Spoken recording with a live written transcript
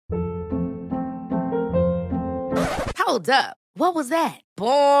Hold up. What was that?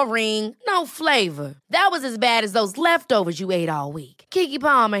 Boring. No flavor. That was as bad as those leftovers you ate all week. Keke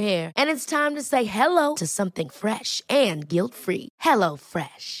Palmer here. And it's time to say hello to something fresh and guilt-free. Hello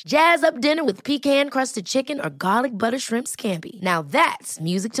Fresh. Jazz up dinner with pecan-crusted chicken or garlic butter shrimp scampi. Now that's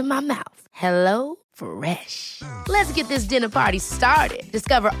music to my mouth. Hello Fresh. Let's get this dinner party started.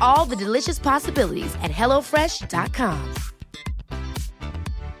 Discover all the delicious possibilities at hellofresh.com.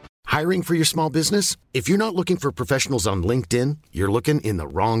 Hiring for your small business? If you're not looking for professionals on LinkedIn, you're looking in the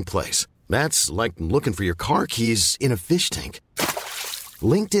wrong place. That's like looking for your car keys in a fish tank.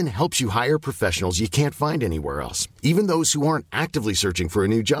 LinkedIn helps you hire professionals you can't find anywhere else, even those who aren't actively searching for a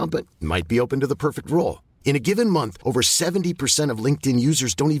new job but might be open to the perfect role. In a given month, over 70% of LinkedIn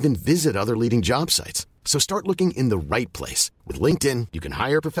users don't even visit other leading job sites. So start looking in the right place. With LinkedIn, you can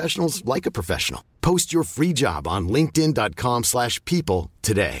hire professionals like a professional. Post your free job on linkedin.com/people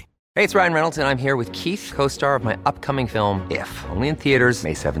today. Hey, it's Ryan Reynolds, and I'm here with Keith, co-star of my upcoming film, If, only in theaters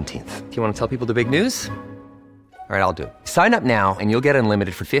May 17th. Do you want to tell people the big news? All right, I'll do it. Sign up now and you'll get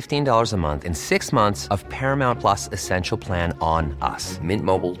unlimited for $15 a month and 6 months of Paramount Plus Essential Plan on us.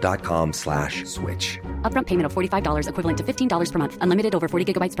 MintMobile.com/switch. Upfront payment of $45 equivalent to $15 per month. Unlimited over 40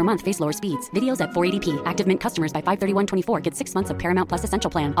 gigabytes per month. Face lower speeds. Videos at 480p. Active Mint customers by 531.24 get 6 months of Paramount Plus Essential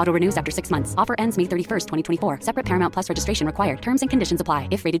Plan. Auto renews after 6 months. Offer ends May 31st, 2024. Separate Paramount Plus registration required. Terms and conditions apply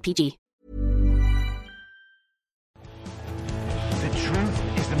if rated PG. The truth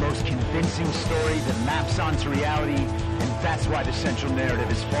is the most convincing story that maps onto reality, and that's why the central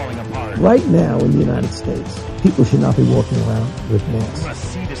narrative is falling apart. Right now in the United States, people should not be walking around with masks. We must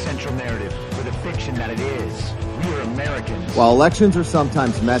see the central narrative for the fiction that it is. We are Americans. While elections are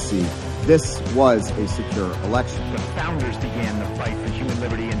sometimes messy, this was a secure election. The founders began the fight for human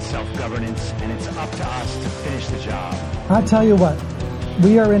liberty and self-governance, and it's up to us to finish the job. I tell you what,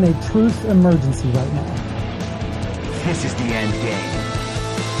 we are in a truth emergency right now. This is the end game.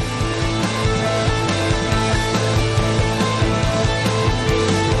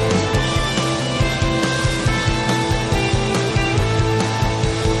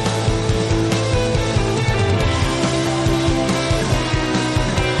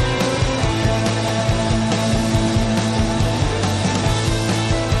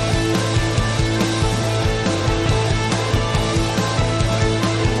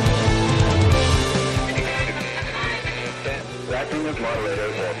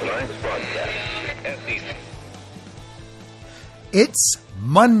 It's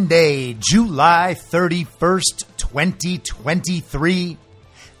Monday, July 31st, 2023,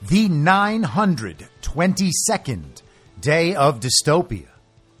 the 922nd day of dystopia.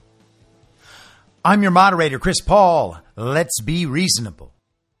 I'm your moderator, Chris Paul. Let's be reasonable.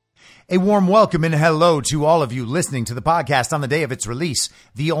 A warm welcome and hello to all of you listening to the podcast on the day of its release.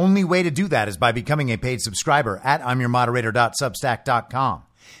 The only way to do that is by becoming a paid subscriber at I'mYourModerator.substack.com.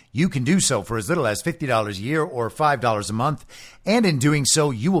 You can do so for as little as $50 a year or $5 a month. And in doing so,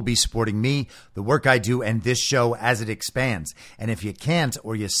 you will be supporting me, the work I do, and this show as it expands. And if you can't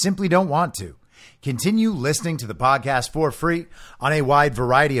or you simply don't want to, continue listening to the podcast for free on a wide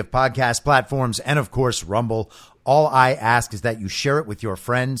variety of podcast platforms and, of course, Rumble. All I ask is that you share it with your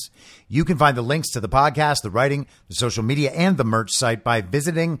friends. You can find the links to the podcast, the writing, the social media, and the merch site by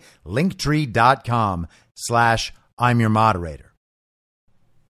visiting linktree.com/I'mYourModerator.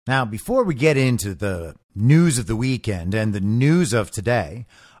 Now, before we get into the news of the weekend and the news of today,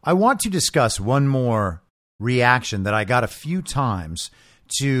 I want to discuss one more reaction that I got a few times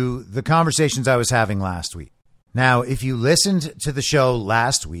to the conversations I was having last week. Now, if you listened to the show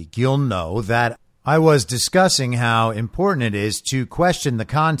last week, you'll know that I was discussing how important it is to question the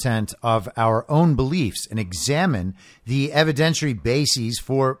content of our own beliefs and examine the evidentiary bases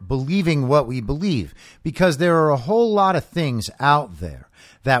for believing what we believe, because there are a whole lot of things out there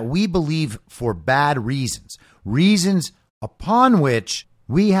that we believe for bad reasons, reasons upon which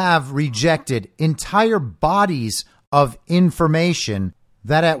we have rejected entire bodies of information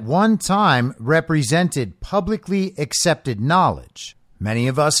that at one time represented publicly accepted knowledge. Many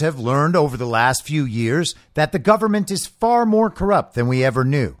of us have learned over the last few years that the government is far more corrupt than we ever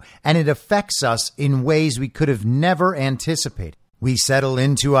knew, and it affects us in ways we could have never anticipated. We settle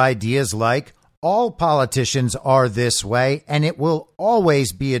into ideas like, all politicians are this way, and it will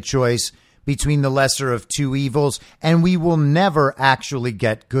always be a choice between the lesser of two evils, and we will never actually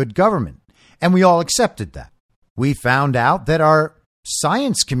get good government. And we all accepted that. We found out that our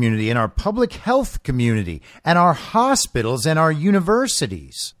science community and our public health community and our hospitals and our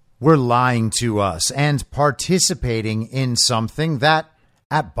universities were lying to us and participating in something that,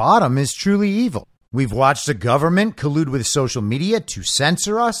 at bottom, is truly evil. We've watched the government collude with social media to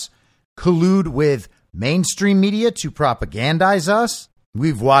censor us, collude with mainstream media to propagandize us.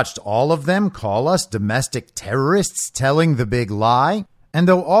 We've watched all of them call us domestic terrorists telling the big lie. And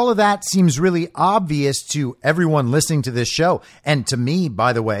though all of that seems really obvious to everyone listening to this show, and to me,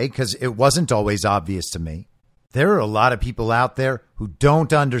 by the way, because it wasn't always obvious to me, there are a lot of people out there who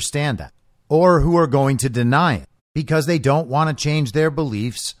don't understand that or who are going to deny it because they don't want to change their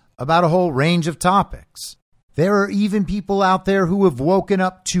beliefs about a whole range of topics. There are even people out there who have woken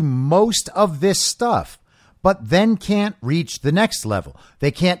up to most of this stuff, but then can't reach the next level.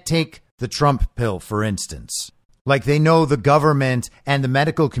 They can't take the Trump pill, for instance. Like they know the government and the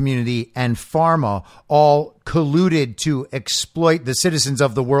medical community and pharma all colluded to exploit the citizens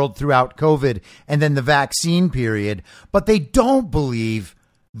of the world throughout COVID and then the vaccine period, but they don't believe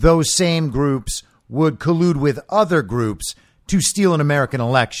those same groups would collude with other groups to steal an American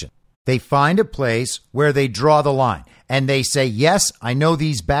election. They find a place where they draw the line and they say, yes, I know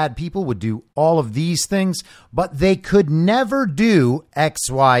these bad people would do all of these things, but they could never do X,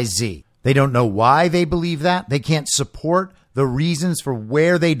 Y, Z. They don't know why they believe that. They can't support the reasons for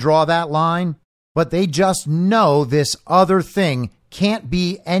where they draw that line, but they just know this other thing can't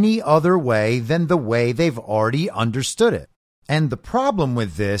be any other way than the way they've already understood it. And the problem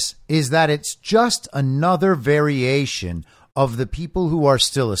with this is that it's just another variation of the people who are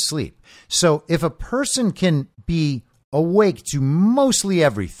still asleep. So if a person can be awake to mostly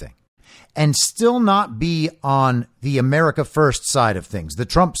everything and still not be on the America First side of things, the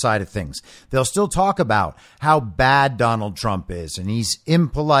Trump side of things, they'll still talk about how bad Donald Trump is, and he's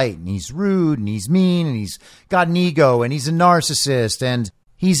impolite, and he's rude, and he's mean, and he's got an ego, and he's a narcissist, and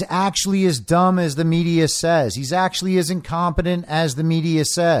he's actually as dumb as the media says. He's actually as incompetent as the media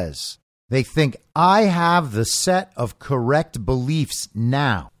says. They think, I have the set of correct beliefs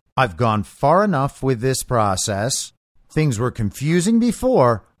now. I've gone far enough with this process. Things were confusing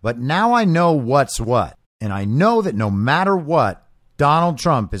before, but now I know what's what. And I know that no matter what, Donald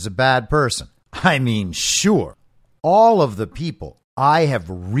Trump is a bad person. I mean, sure, all of the people I have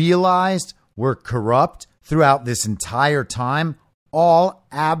realized were corrupt throughout this entire time all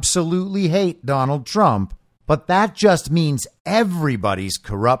absolutely hate Donald Trump. But that just means everybody's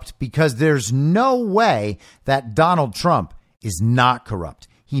corrupt because there's no way that Donald Trump is not corrupt.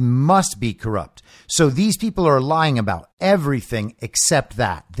 He must be corrupt. So these people are lying about everything except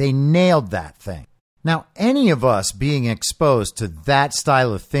that. They nailed that thing. Now, any of us being exposed to that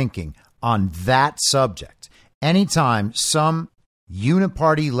style of thinking on that subject, anytime some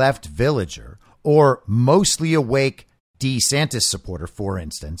uniparty left villager or mostly awake DeSantis supporter, for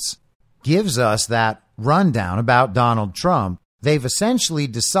instance, gives us that rundown about Donald Trump, they've essentially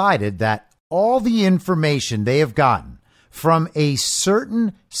decided that all the information they have gotten from a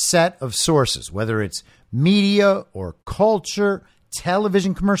certain set of sources, whether it's media or culture,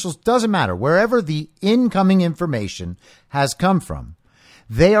 television commercials, doesn't matter, wherever the incoming information has come from,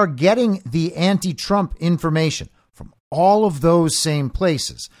 they are getting the anti-Trump information from all of those same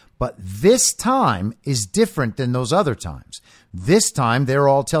places. But this time is different than those other times. This time, they're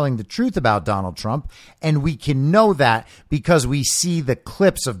all telling the truth about Donald Trump, and we can know that because we see the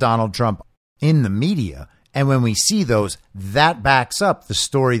clips of Donald Trump in the media. And when we see those, that backs up the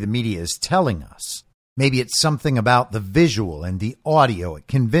story the media is telling us. Maybe it's something about the visual and the audio. It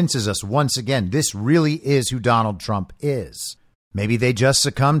convinces us once again, this really is who Donald Trump is. Maybe they just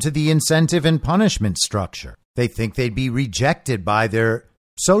succumb to the incentive and punishment structure. They think they'd be rejected by their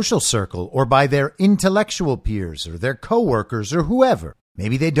social circle or by their intellectual peers or their coworkers or whoever.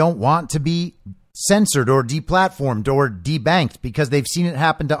 Maybe they don't want to be censored or deplatformed or debanked because they've seen it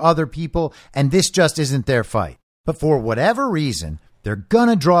happen to other people and this just isn't their fight. But for whatever reason, they're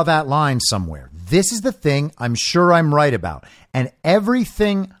gonna draw that line somewhere. This is the thing I'm sure I'm right about. And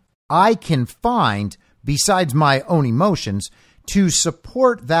everything I can find besides my own emotions to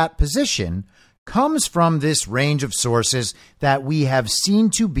support that position comes from this range of sources that we have seen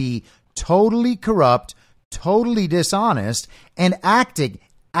to be totally corrupt, totally dishonest, and acting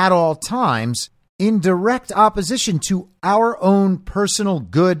at all times in direct opposition to our own personal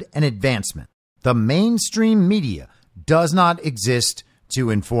good and advancement. The mainstream media does not exist to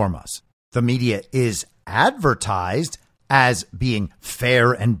inform us. The media is advertised as being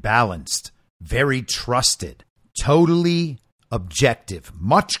fair and balanced, very trusted, totally objective,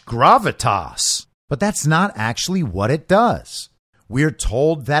 much gravitas. But that's not actually what it does. We're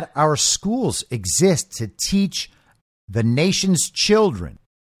told that our schools exist to teach the nation's children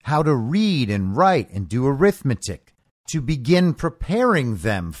how to read and write and do arithmetic, to begin preparing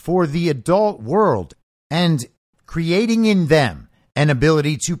them for the adult world and creating in them an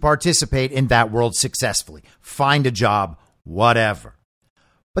ability to participate in that world successfully, find a job, whatever.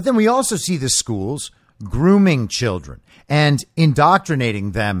 But then we also see the schools grooming children and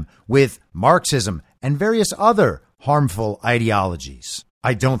indoctrinating them with Marxism and various other harmful ideologies.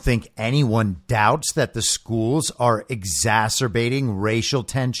 I don't think anyone doubts that the schools are exacerbating racial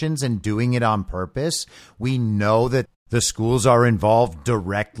tensions and doing it on purpose. We know that the schools are involved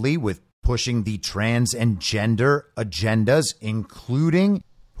directly with pushing the trans and gender agendas, including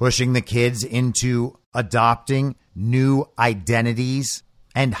pushing the kids into adopting new identities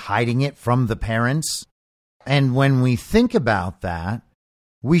and hiding it from the parents. And when we think about that,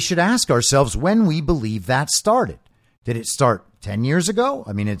 we should ask ourselves when we believe that started. Did it start 10 years ago?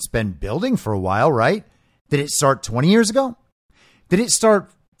 I mean, it's been building for a while, right? Did it start 20 years ago? Did it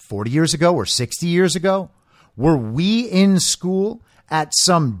start 40 years ago or 60 years ago? Were we in school at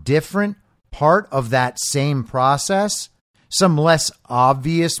some different part of that same process? Some less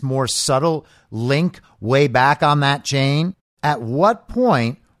obvious, more subtle link way back on that chain? At what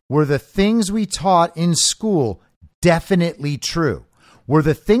point were the things we taught in school definitely true? Were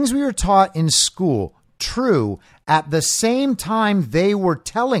the things we were taught in school true at the same time they were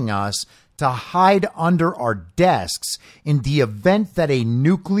telling us to hide under our desks in the event that a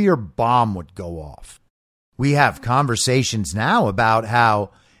nuclear bomb would go off? We have conversations now about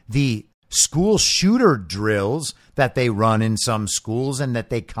how the school shooter drills that they run in some schools and that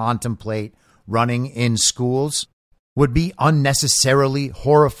they contemplate running in schools would be unnecessarily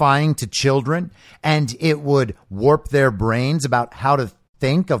horrifying to children, and it would warp their brains about how to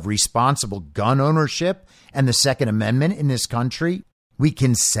think of responsible gun ownership and the Second Amendment in this country. We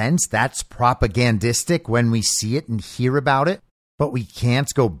can sense that's propagandistic when we see it and hear about it, but we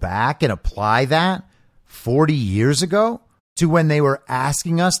can't go back and apply that 40 years ago to when they were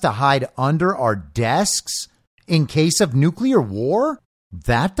asking us to hide under our desks in case of nuclear war?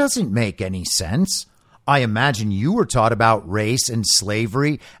 That doesn't make any sense. I imagine you were taught about race and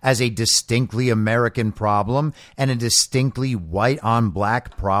slavery as a distinctly American problem and a distinctly white on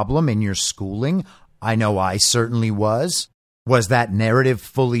black problem in your schooling. I know I certainly was. Was that narrative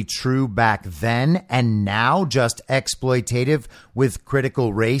fully true back then and now just exploitative with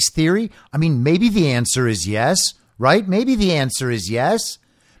critical race theory? I mean, maybe the answer is yes, right? Maybe the answer is yes.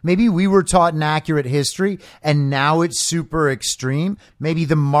 Maybe we were taught an accurate history and now it's super extreme. Maybe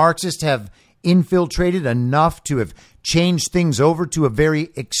the Marxists have infiltrated enough to have changed things over to a very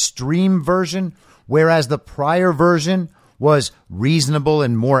extreme version, whereas the prior version was reasonable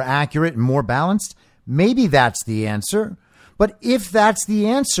and more accurate and more balanced. Maybe that's the answer. But if that's the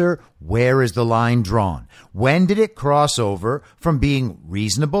answer, where is the line drawn? When did it cross over from being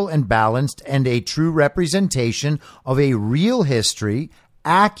reasonable and balanced and a true representation of a real history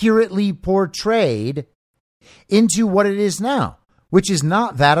accurately portrayed into what it is now, which is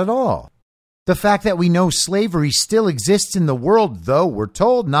not that at all? The fact that we know slavery still exists in the world, though we're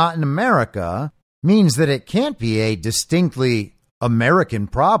told not in America, means that it can't be a distinctly American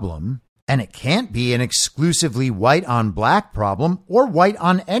problem, and it can't be an exclusively white on black problem or white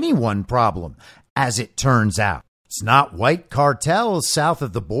on anyone problem, as it turns out. It's not white cartels south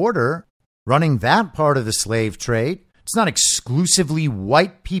of the border running that part of the slave trade. It's not exclusively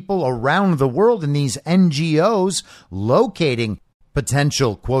white people around the world in these NGOs locating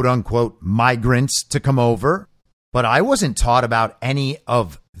potential quote unquote migrants to come over. But I wasn't taught about any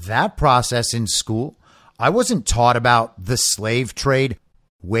of that process in school. I wasn't taught about the slave trade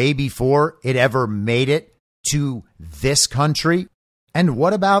way before it ever made it to this country. And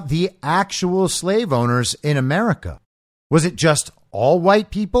what about the actual slave owners in America? Was it just all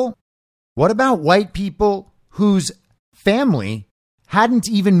white people? What about white people whose family hadn't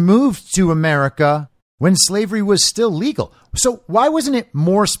even moved to America when slavery was still legal? So why wasn't it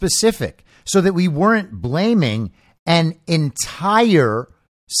more specific so that we weren't blaming an entire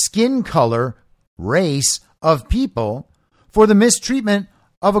skin color race of people for the mistreatment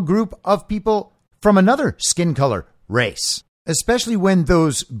of a group of people from another skin color race, especially when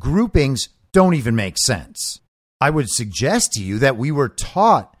those groupings don't even make sense? I would suggest to you that we were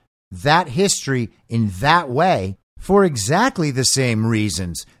taught that history in that way for exactly the same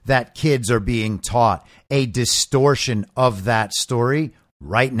reasons that kids are being taught a distortion of that story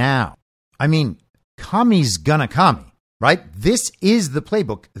right now. I mean, commies gonna commie, right? This is the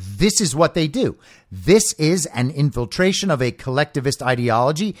playbook. This is what they do. This is an infiltration of a collectivist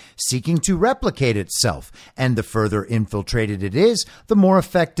ideology seeking to replicate itself. And the further infiltrated it is, the more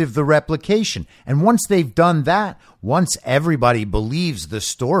effective the replication. And once they've done that, once everybody believes the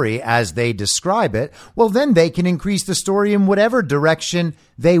story as they describe it, well, then they can increase the story in whatever direction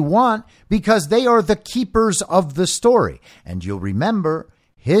they want because they are the keepers of the story. And you'll remember,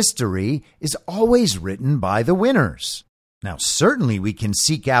 history is always written by the winners. Now, certainly we can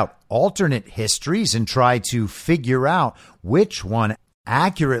seek out alternate histories and try to figure out which one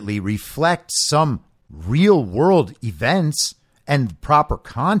accurately reflects some real world events and proper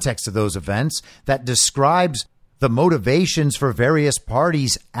context of those events that describes the motivations for various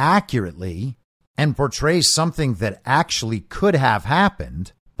parties accurately and portrays something that actually could have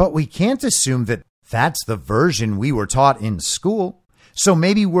happened. But we can't assume that that's the version we were taught in school. So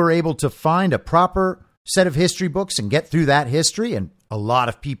maybe we're able to find a proper set of history books and get through that history. And a lot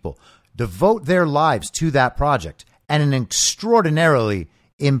of people devote their lives to that project, and an extraordinarily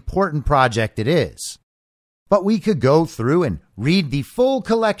important project it is. But we could go through and read the full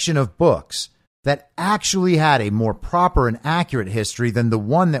collection of books that actually had a more proper and accurate history than the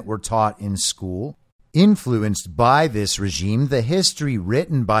one that we're taught in school. Influenced by this regime, the history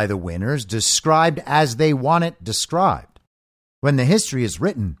written by the winners described as they want it described. When the history is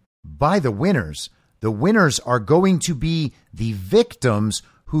written by the winners are going to be the victims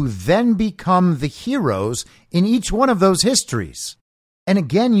who then become the heroes in each one of those histories. And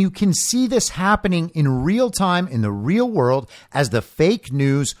again, you can see this happening in real time in the real world as the fake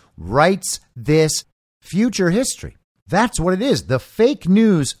news writes this future history. That's what it is. The fake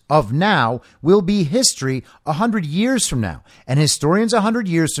news of now will be history 100 years from now. And historians 100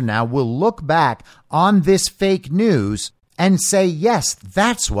 years from now will look back on this fake news and say, yes,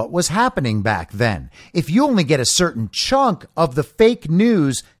 that's what was happening back then. If you only get a certain chunk of the fake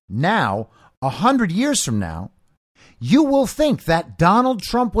news now, 100 years from now, you will think that Donald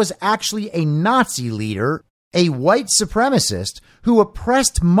Trump was actually a Nazi leader, a white supremacist who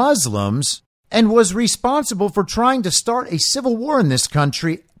oppressed Muslims and was responsible for trying to start a civil war in this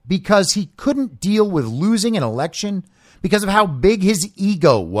country because he couldn't deal with losing an election because of how big his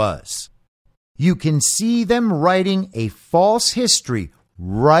ego was. You can see them writing a false history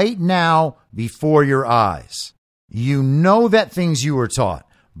right now before your eyes. You know that things you were taught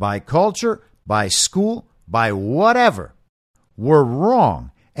by culture, by school, by whatever, were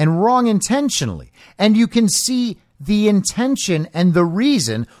wrong, and wrong intentionally. And you can see the intention and the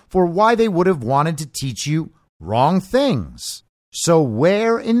reason for why they would have wanted to teach you wrong things. So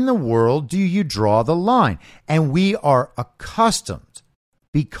where in the world do you draw the line? And we are accustomed,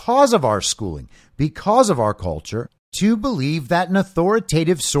 because of our schooling, because of our culture, to believe that an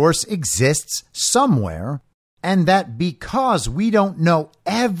authoritative source exists somewhere, and that because we don't know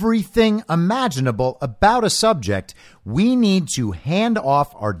everything imaginable about a subject, we need to hand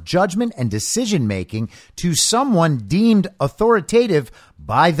off our judgment and decision-making to someone deemed authoritative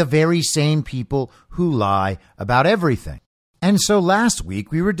by the very same people who lie about everything. And so last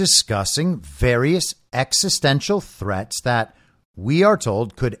week we were discussing various existential threats that we are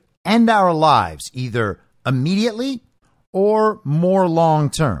told could end our lives either immediately or more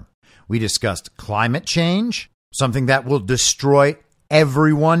long-term. We discussed climate change, something that will destroy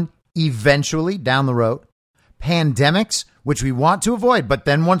everyone eventually down the road. Pandemics, which we want to avoid, but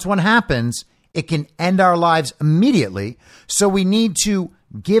then once one happens, it can end our lives immediately. So we need to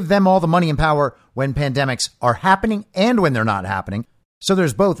give them all the money and power when pandemics are happening and when they're not happening. So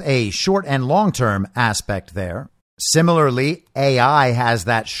there's both a short and long-term aspect there. Similarly, AI has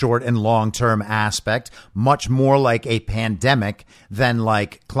that short and long-term aspect, much more like a pandemic than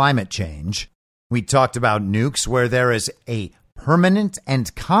like climate change. We talked about nukes, where there is a permanent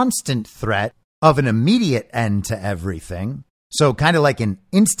and constant threat of an immediate end to everything. So kind of like an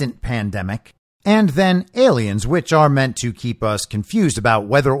instant pandemic. And then aliens, which are meant to keep us confused about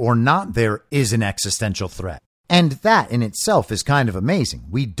whether or not there is an existential threat. And that in itself is kind of amazing.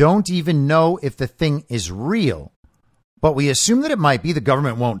 We don't even know if the thing is real, but we assume that it might be. The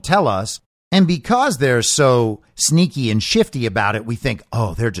government won't tell us. And because they're so sneaky and shifty about it, we think,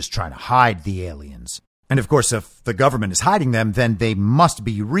 oh, they're just trying to hide the aliens. And of course, if the government is hiding them, then they must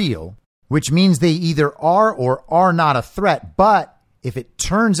be real, which means they either are or are not a threat. But if it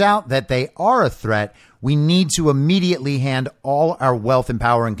turns out that they are a threat, we need to immediately hand all our wealth and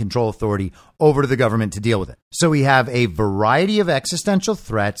power and control authority over to the government to deal with it. So we have a variety of existential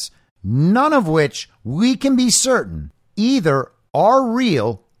threats, none of which we can be certain either are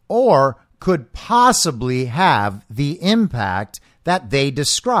real or could possibly have the impact that they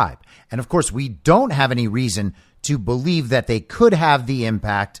describe. And of course, we don't have any reason to believe that they could have the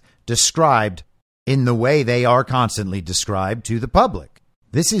impact described in the way they are constantly described to the public.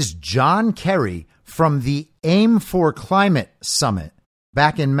 This is John Kerry from the Aim for Climate Summit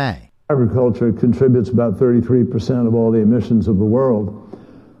back in May. Agriculture contributes about 33% of all the emissions of the world,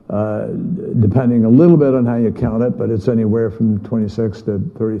 depending a little bit on how you count it, but it's anywhere from 26 to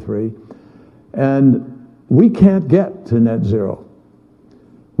 33. And we can't get to net zero.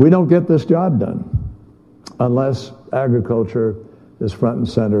 We don't get this job done unless agriculture is front and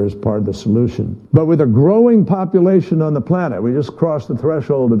center as part of the solution. But with a growing population on the planet, we just crossed the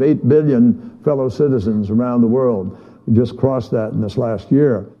threshold of 8 billion fellow citizens around the world. We just crossed that in this last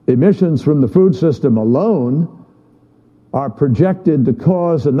year. Emissions from the food system alone are projected to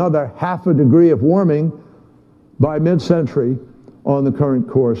cause another 0.5 degree of warming by mid-century on the current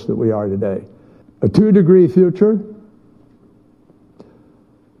course that we are today. A 2-degree future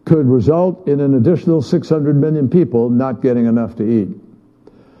could result in an additional 600 million people not getting enough to eat.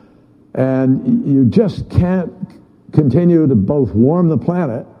 And you just can't continue to both warm the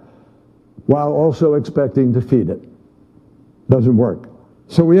planet while also expecting to feed it. Doesn't work.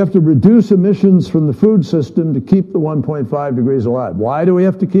 So we have to reduce emissions from the food system to keep the 1.5 degrees alive. Why do we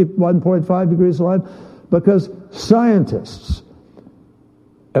have to keep 1.5 degrees alive? Because scientists,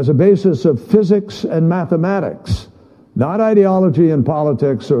 as a basis of physics and mathematics, not ideology and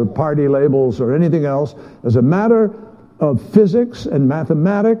politics or party labels or anything else, as a matter of physics and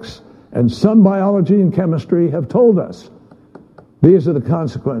mathematics and some biology and chemistry have told us these are the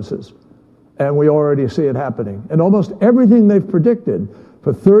consequences. And we already see it happening. And almost everything they've predicted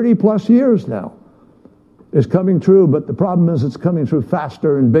for 30 plus years now is coming true, but the problem is it's coming true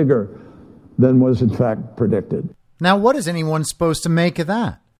faster and bigger than was in fact predicted. Now, what is anyone supposed to make of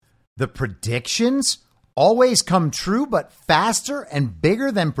that? The predictions always come true, but faster and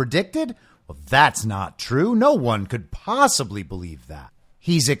bigger than predicted? Well, that's not true. No one could possibly believe that.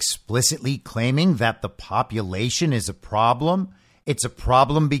 He's explicitly claiming that the population is a problem. It's a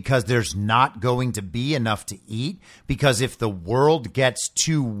problem because there's not going to be enough to eat, because if the world gets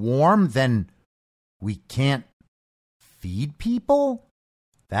too warm, then we can't feed people?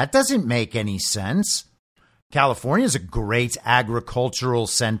 That doesn't make any sense. California is a great agricultural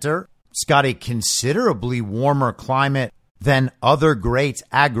center. It's got a considerably warmer climate than other great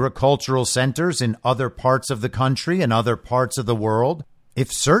agricultural centers in other parts of the country and other parts of the world.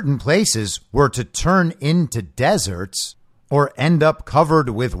 If certain places were to turn into deserts or end up covered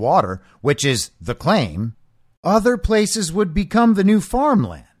with water, which is the claim, other places would become the new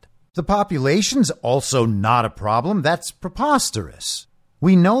farmland. The population's also not a problem. That's preposterous.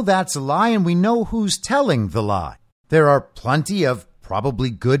 We know that's a lie, and we know who's telling the lie. There are plenty of probably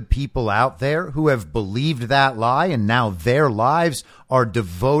good people out there who have believed that lie, and now their lives are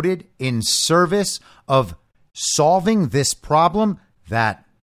devoted in service of solving this problem that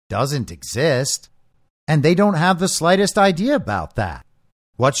doesn't exist. And they don't have the slightest idea about that.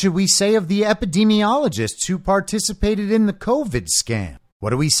 What should we say of the epidemiologists who participated in the COVID scam? What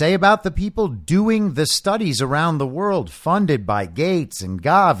do we say about the people doing the studies around the world funded by Gates and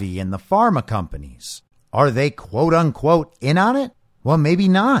Gavi and the pharma companies? Are they quote unquote in on it? Well, maybe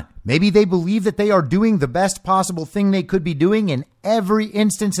not. Maybe they believe that they are doing the best possible thing they could be doing in every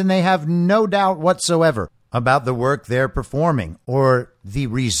instance, and they have no doubt whatsoever about the work they're performing or the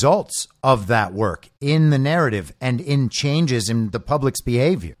results of that work in the narrative and in changes in the public's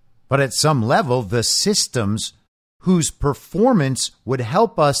behavior. But at some level, the systems whose performance would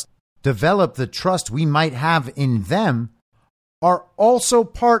help us develop the trust we might have in them are also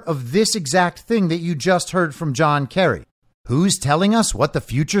part of this exact thing that you just heard from John Kerry. Who's telling us what the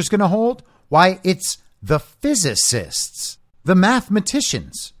future's going to hold? Why, it's the physicists, the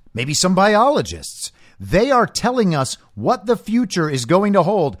mathematicians, maybe some biologists. They are telling us what the future is going to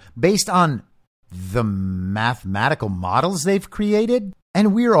hold based on the mathematical models they've created.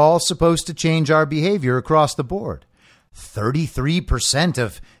 And we're all supposed to change our behavior across the board. 33%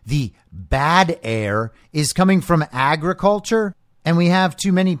 of the bad air is coming from agriculture, and we have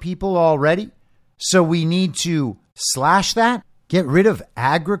too many people already. So we need to slash that, get rid of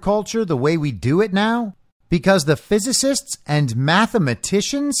agriculture the way we do it now, because the physicists and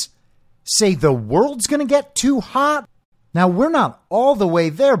mathematicians say the world's going to get too hot. Now, we're not all the way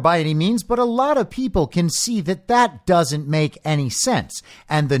there by any means, but a lot of people can see that that doesn't make any sense.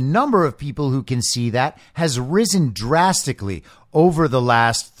 And the number of people who can see that has risen drastically over the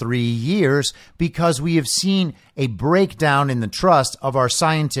last 3 years because we have seen a breakdown in the trust of our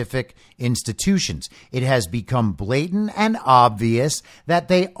scientific institutions. It has become blatant and obvious that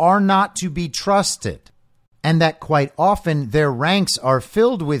they are not to be trusted, and that quite often their ranks are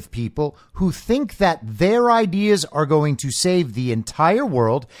filled with people who think that their ideas are going to save the entire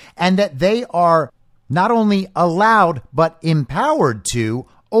world, and that they are not only allowed but empowered to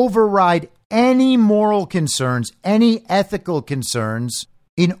override any moral concerns, any ethical concerns,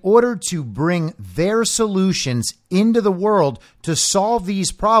 in order to bring their solutions into the world to solve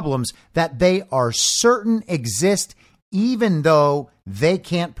these problems that they are certain exist, even though they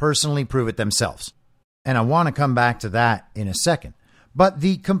can't personally prove it themselves. And I want to come back to that in a second. But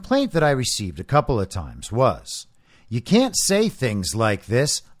the complaint that I received a couple of times was, You can't say things like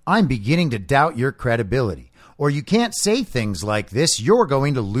this, I'm beginning to doubt your credibility. Or you can't say things like this, you're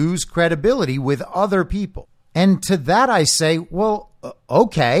going to lose credibility with other people. And to that I say, well,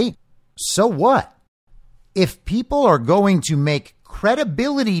 okay, so what? If people are going to make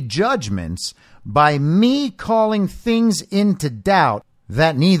credibility judgments by me calling things into doubt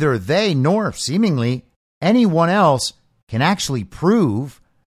that neither they nor seemingly anyone else can actually prove,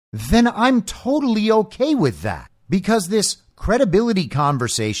 then I'm totally okay with that, because this credibility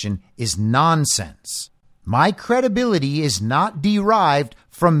conversation is nonsense. My credibility is not derived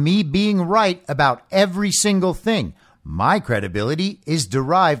from me being right about every single thing. My credibility is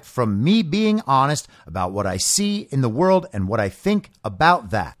derived from me being honest about what I see in the world and what I think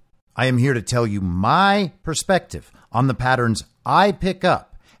about that. I am here to tell you my perspective on the patterns I pick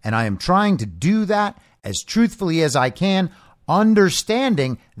up, and I am trying to do that as truthfully as I can,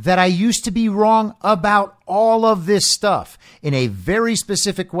 understanding that I used to be wrong about all of this stuff in a very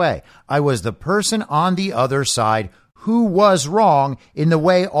specific way. I was the person on the other side who was wrong in the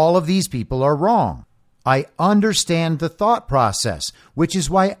way all of these people are wrong. I understand the thought process, which is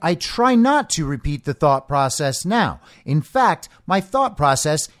why I try not to repeat the thought process now. In fact, my thought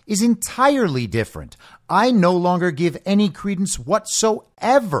process is entirely different. I no longer give any credence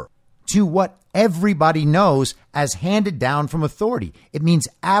whatsoever to what everybody knows as handed down from authority. It means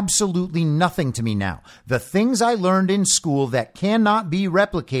absolutely nothing to me now. The things I learned in school that cannot be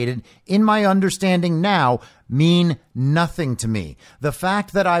replicated in my understanding now mean nothing to me. The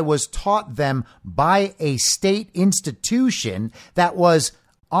fact that I was taught them by a state institution that was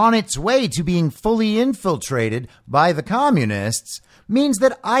on its way to being fully infiltrated by the communists means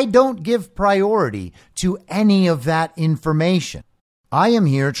that I don't give priority to any of that information. I am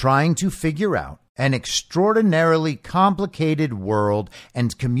here trying to figure out an extraordinarily complicated world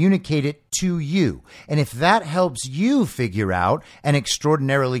and communicate it to you. And if that helps you figure out an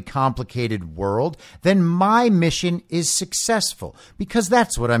extraordinarily complicated world, then my mission is successful, because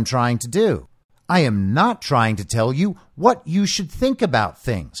that's what I'm trying to do. I am not trying to tell you what you should think about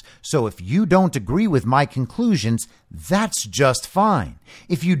things. So if you don't agree with my conclusions, that's just fine.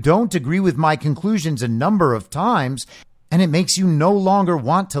 If you don't agree with my conclusions a number of times, and it makes you no longer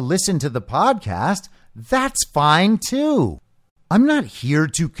want to listen to the podcast, that's fine too. I'm not here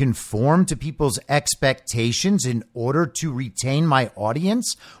to conform to people's expectations in order to retain my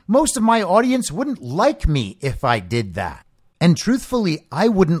audience. Most of my audience wouldn't like me if I did that. And truthfully, I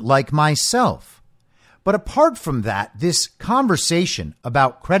wouldn't like myself. But apart from that, this conversation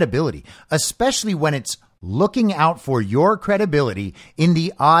about credibility, especially when it's looking out for your credibility in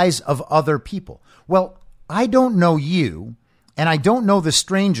the eyes of other people, well, I don't know you, and I don't know the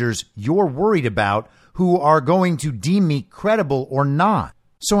strangers you're worried about who are going to deem me credible or not.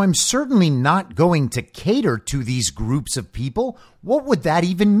 So I'm certainly not going to cater to these groups of people. What would that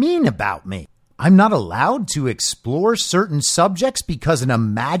even mean about me? I'm not allowed to explore certain subjects because an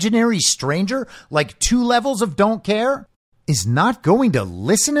imaginary stranger, like 2 levels of don't care, is not going to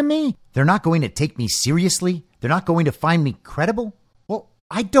listen to me? They're not going to take me seriously? They're not going to find me credible? Well,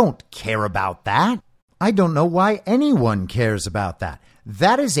 I don't care about that. I don't know why anyone cares about that.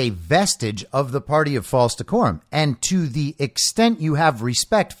 That is a vestige of the party of false decorum. And to the extent you have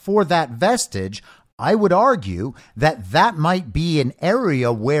respect for that vestige, I would argue that that might be an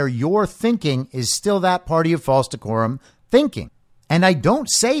area where your thinking is still that party of false decorum thinking. And I don't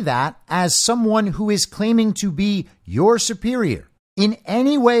say that as someone who is claiming to be your superior in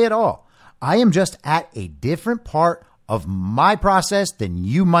any way at all. I am just at a different part of my process than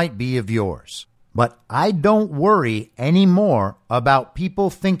you might be of yours. But I don't worry anymore about people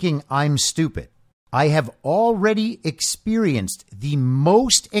thinking I'm stupid. I have already experienced the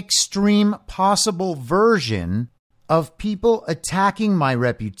most extreme possible version of people attacking my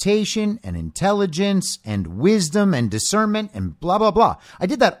reputation and intelligence and wisdom and discernment and blah, blah, blah. I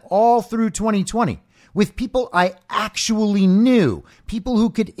did that all through 2020 with people I actually knew, people who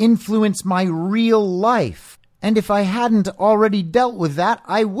could influence my real life. And if I hadn't already dealt with that,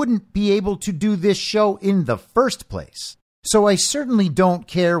 I wouldn't be able to do this show in the first place. So I certainly don't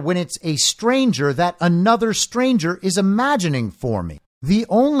care when it's a stranger that another stranger is imagining for me. The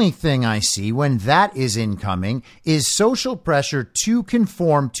only thing I see when that is incoming is social pressure to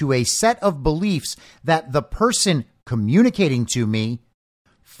conform to a set of beliefs that the person communicating to me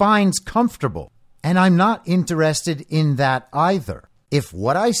finds comfortable. And I'm not interested in that either. If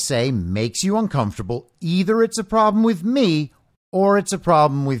what I say makes you uncomfortable, either it's a problem with me or it's a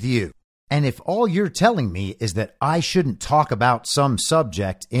problem with you. And if all you're telling me is that I shouldn't talk about some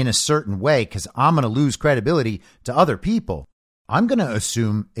subject in a certain way because I'm going to lose credibility to other people, I'm going to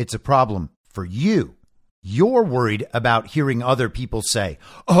assume it's a problem for you, You're worried about hearing other people say,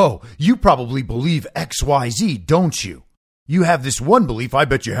 oh, you probably believe XYZ, don't you? You have this one belief. I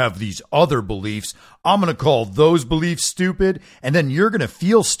bet you have these other beliefs. I'm going to call those beliefs stupid, and then you're going to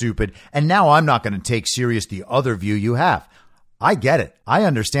feel stupid. And now I'm not going to take serious the other view you have. I get it. I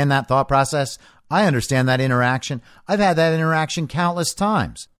understand that thought process. I understand that interaction. I've had that interaction countless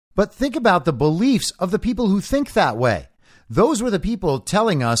times. But think about the beliefs of the people who think that way. Those were the people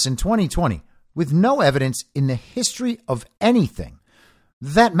telling us in 2020, with no evidence in the history of anything,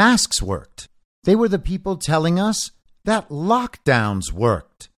 that masks worked. They were the people telling us that lockdowns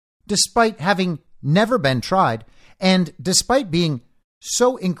worked, despite having never been tried and despite being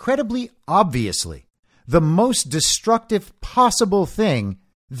so incredibly obviously the most destructive possible thing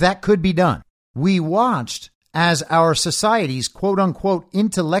that could be done. We watched as our society's quote unquote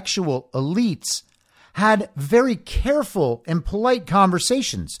intellectual elites had very careful and polite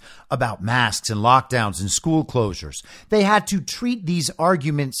conversations about masks and lockdowns and school closures. They had to treat these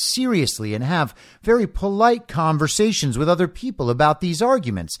arguments seriously and have very polite conversations with other people about these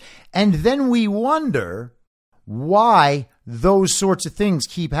arguments. And then we wonder why those sorts of things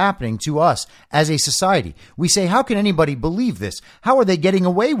keep happening to us as a society. We say, how can anybody believe this? How are they getting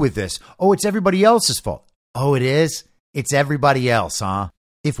away with this? Oh, it's everybody else's fault. Oh, it is? It's everybody else, huh?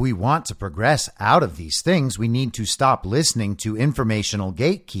 If we want to progress out of these things, we need to stop listening to informational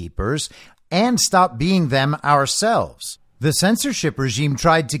gatekeepers and stop being them ourselves. The censorship regime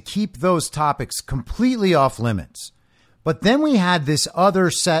tried to keep those topics completely off limits. But then we had this other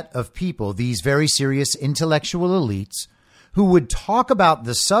set of people, these very serious intellectual elites, who would talk about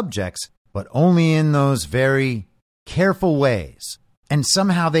the subjects, but only in those very careful ways. And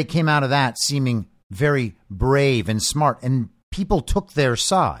somehow they came out of that seeming very brave and smart, and people took their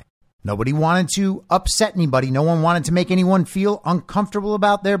side. Nobody wanted to upset anybody. No one wanted to make anyone feel uncomfortable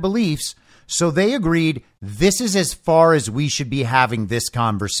about their beliefs. So they agreed this is as far as we should be having this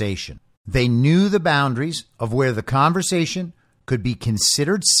conversation. They knew the boundaries of where the conversation could be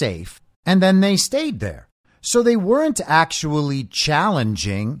considered safe, and then they stayed there. So they weren't actually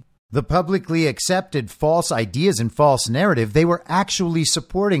challenging the publicly accepted false ideas and false narrative. They were actually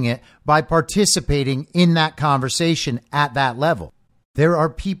supporting it by participating in that conversation at that level. There are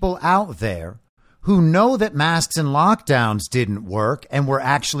people out there who know that masks and lockdowns didn't work and were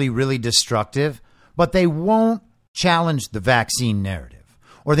actually really destructive, but they won't challenge the vaccine narrative.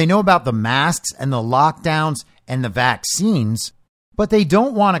 Or they know about the masks and the lockdowns and the vaccines, but they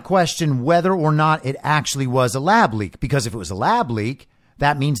don't want to question whether or not it actually was a lab leak. Because if it was a lab leak,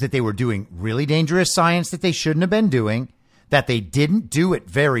 that means that they were doing really dangerous science that they shouldn't have been doing, that they didn't do it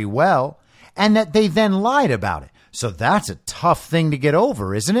very well, and that they then lied about it. So that's a tough thing to get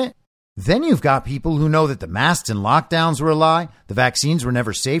over, isn't it? Then you've got people who know that the masks and lockdowns were a lie, the vaccines were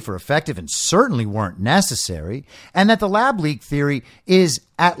never safe or effective and certainly weren't necessary, and that the lab leak theory is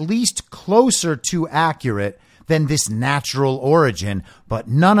at least closer to accurate than this natural origin, but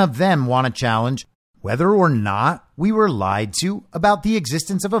none of them want to challenge whether or not we were lied to about the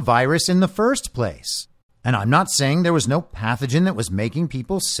existence of a virus in the first place. And I'm not saying there was no pathogen that was making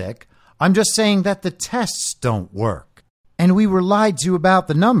people sick. I'm just saying that the tests don't work. And we were lied to about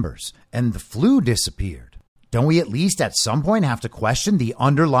the numbers, and the flu disappeared. Don't we at least at some point have to question the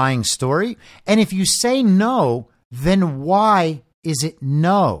underlying story? And if you say no, then why is it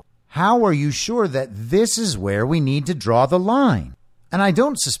no? How are you sure that this is where we need to draw the line? And I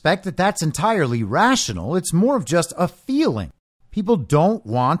don't suspect that that's entirely rational. It's more of just a feeling. People don't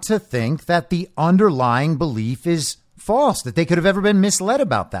want to think that the underlying belief is false, that they could have ever been misled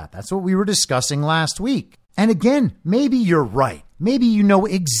about that. That's what we were discussing last week. And again, maybe you're right. Maybe you know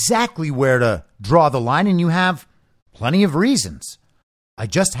exactly where to draw the line and you have plenty of reasons. I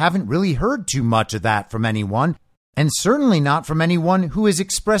just haven't really heard too much of that from anyone, and certainly not from anyone who is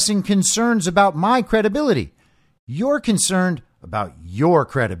expressing concerns about my credibility. You're concerned about your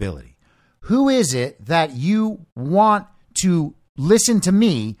credibility. Who is it that you want to listen to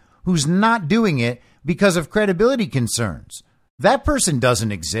me who's not doing it because of credibility concerns? That person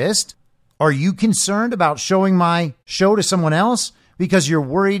doesn't exist. Are you concerned about showing my show to someone else because you're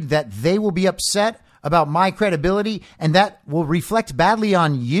worried that they will be upset about my credibility and that will reflect badly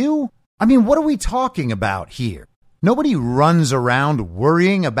on you? I mean, what are we talking about here? Nobody runs around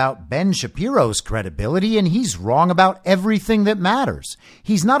worrying about Ben Shapiro's credibility, and he's wrong about everything that matters.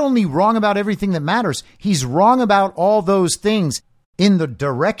 He's not only wrong about everything that matters, he's wrong about all those things in the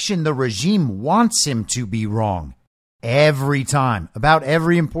direction the regime wants him to be wrong. Every time, about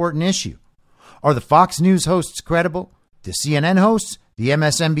every important issue. Are the Fox News hosts credible? The CNN hosts? The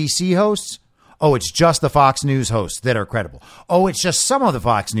MSNBC hosts? Oh, it's just the Fox News hosts that are credible. Oh, it's just some of the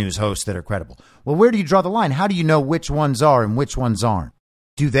Fox News hosts that are credible. Well, where do you draw the line? How do you know which ones are and which ones aren't?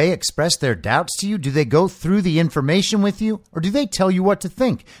 Do they express their doubts to you? Do they go through the information with you? Or do they tell you what to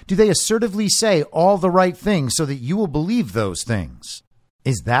think? Do they assertively say all the right things so that you will believe those things?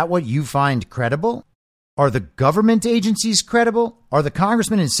 Is that what you find credible? Are the government agencies credible? Are the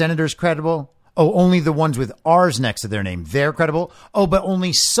congressmen and senators credible? Oh, only the ones with R's next to their name, they're credible? Oh, but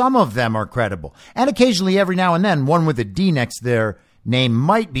only some of them are credible. And occasionally, every now and then, one with a D next to their name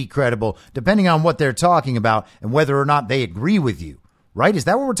might be credible, depending on what they're talking about and whether or not they agree with you. Right? Is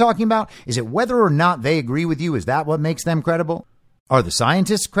that what we're talking about? Is it whether or not they agree with you? Is that what makes them credible? Are the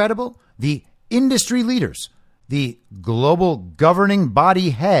scientists credible? The industry leaders? The global governing body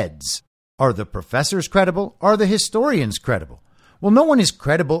heads? Are the professors credible? Are the historians credible? Well, no one is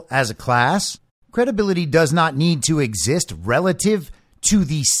credible as a class. Credibility does not need to exist relative to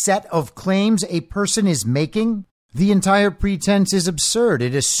the set of claims a person is making. The entire pretense is absurd.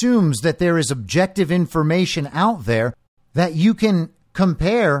 It assumes that there is objective information out there that you can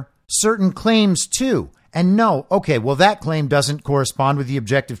compare certain claims to. And no, okay, well, that claim doesn't correspond with the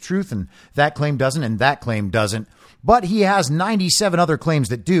objective truth, and that claim doesn't, and that claim doesn't. But he has 97 other claims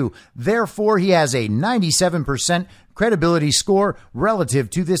that do. Therefore, he has a 97% credibility score relative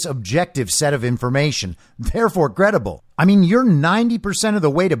to this objective set of information. Therefore, credible. I mean, you're 90% of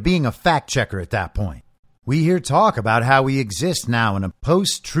the way to being a fact checker at that point. We hear talk about how we exist now in a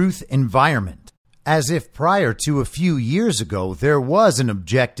post-truth environment, as if prior to a few years ago, there was an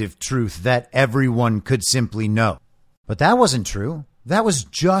objective truth that everyone could simply know. But that wasn't true. That was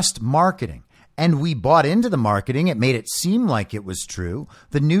just marketing. And we bought into the marketing. It made it seem like it was true.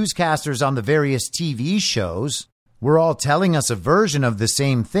 The newscasters on the various TV shows were all telling us a version of the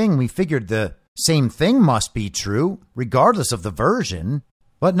same thing. We figured the same thing must be true, regardless of the version.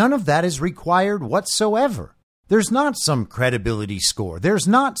 But none of that is required whatsoever. There's not some credibility score. There's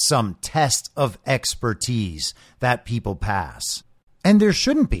not some test of expertise that people pass. And there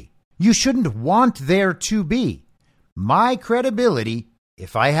shouldn't be. You shouldn't want there to be. My credibility,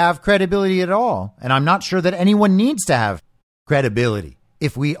 if I have credibility at all, and I'm not sure that anyone needs to have credibility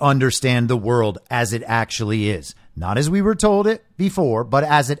if we understand the world as it actually is. Not as we were told it before, but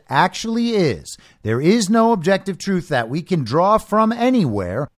as it actually is. There is no objective truth that we can draw from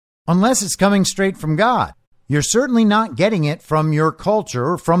anywhere unless it's coming straight from God. You're certainly not getting it from your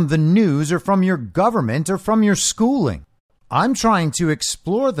culture or from the news or from your government or from your schooling. I'm trying to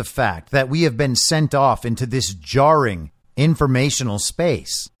explore the fact that we have been sent off into this jarring informational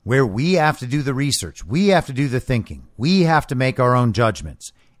space where we have to do the research. We have to do the thinking. We have to make our own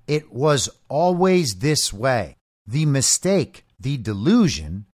judgments. It was always this way. The mistake, the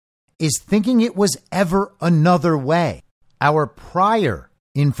delusion, is thinking it was ever another way. Our prior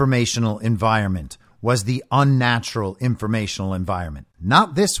informational environment was the unnatural informational environment,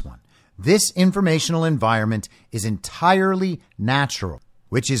 not this one. This informational environment is entirely natural,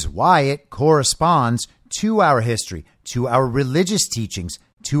 which is why it corresponds to our history, to our religious teachings,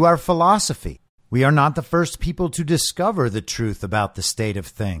 to our philosophy. We are not the first people to discover the truth about the state of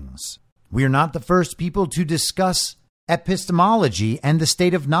things. We are not the first people to discuss epistemology and the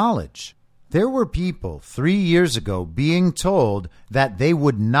state of knowledge. There were people 3 years ago being told that they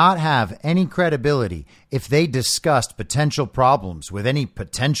would not have any credibility if they discussed potential problems with any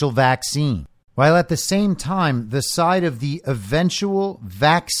potential vaccine, while at the same time, the side of the eventual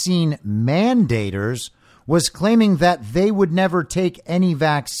vaccine mandators was claiming that they would never take any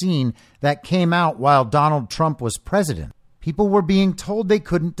vaccine that came out while Donald Trump was president. People were being told they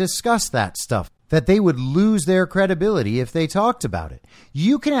couldn't discuss that stuff, that they would lose their credibility if they talked about it.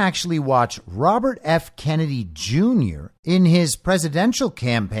 You can actually watch Robert F. Kennedy Jr. in his presidential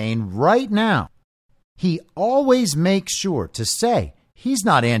campaign right now. He always makes sure to say he's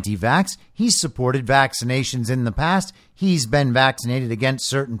not anti-vax. He's supported vaccinations in the past. He's been vaccinated against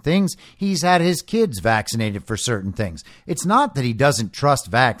certain things. He's had his kids vaccinated for certain things. It's not that he doesn't trust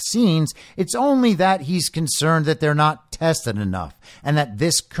vaccines. It's only that he's concerned that they're not tested enough and that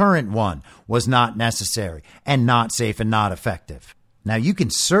this current one was not necessary and not safe and not effective. Now, you can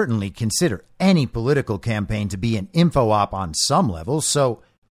certainly consider any political campaign to be an info op on some level, so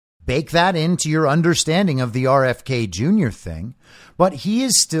bake that into your understanding of the RFK Jr. thing, but he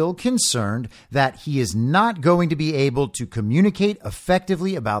is still concerned that he is not going to be able to communicate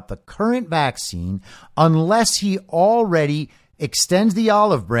effectively about the current vaccine unless he already extends the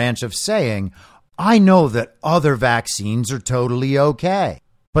olive branch of saying, I know that other vaccines are totally okay.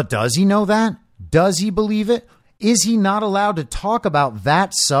 But does he know that? Does he believe it? Is he not allowed to talk about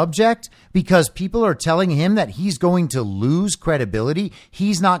that subject because people are telling him that he's going to lose credibility?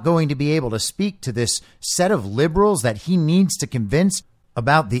 He's not going to be able to speak to this set of liberals that he needs to convince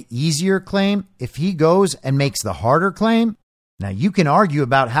about the easier claim if he goes and makes the harder claim? Now, you can argue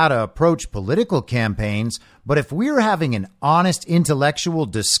about how to approach political campaigns, but if we're having an honest intellectual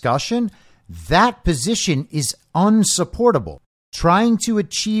discussion, that position is unsupportable. Trying to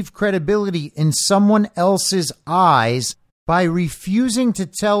achieve credibility in someone else's eyes by refusing to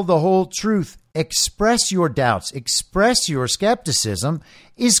tell the whole truth, express your doubts, express your skepticism,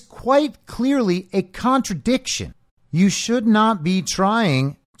 is quite clearly a contradiction. You should not be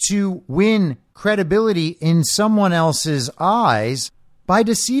trying to win credibility in someone else's eyes by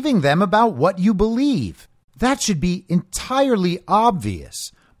deceiving them about what you believe. That should be entirely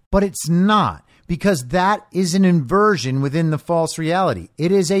obvious, but it's not. Because that is an inversion within the false reality. It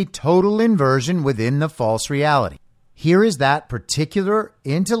is a total inversion within the false reality. Here is that particular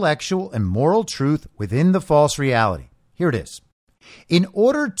intellectual and moral truth within the false reality. Here it is. In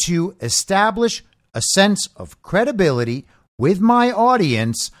order to establish a sense of credibility with my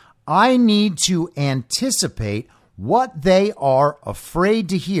audience, I need to anticipate what they are afraid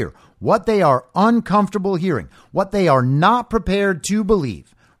to hear, what they are uncomfortable hearing, what they are not prepared to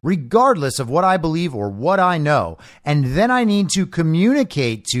believe, regardless of what I believe or what I know. And then I need to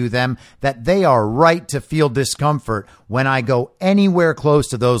communicate to them that they are right to feel discomfort when I go anywhere close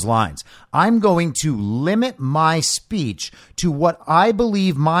to those lines. I'm going to limit my speech to what I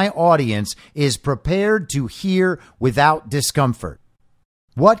believe my audience is prepared to hear without discomfort.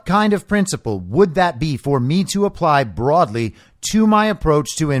 What kind of principle would that be for me to apply broadly to my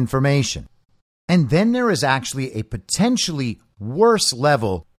approach to information? And then there is actually a potentially worse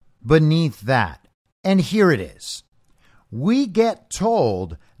level beneath that. And here it is. We get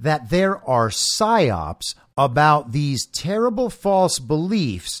told that there are psyops about these terrible false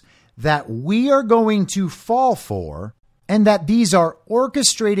beliefs that we are going to fall for, and that these are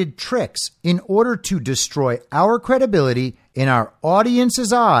orchestrated tricks in order to destroy our credibility in our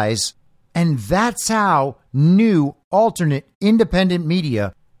audience's eyes. And that's how new, alternate, independent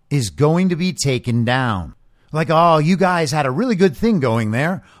media is going to be taken down. Like, oh, you guys had a really good thing going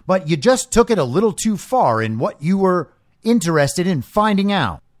there, but you just took it a little too far in what you were interested in finding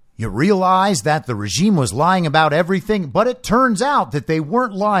out. You realized that the regime was lying about everything, but it turns out that they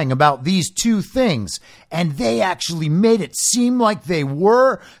weren't lying about these two things, and they actually made it seem like they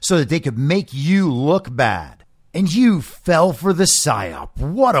were so that they could make you look bad. And you fell for the psyop.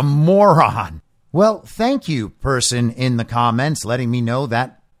 What a moron. Well, thank you, person in the comments, letting me know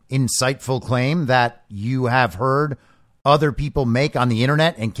that insightful claim that you have heard other people make on the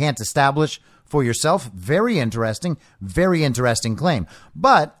internet and can't establish for yourself. Very interesting claim.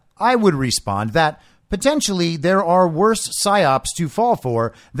 But I would respond that potentially there are worse psyops to fall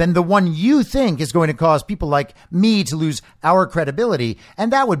for than the one you think is going to cause people like me to lose our credibility.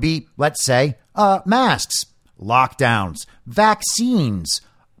 And that would be, let's say, masks, lockdowns, vaccines,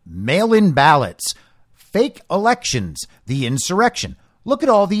 mail-in ballots, fake elections, the insurrection. Look at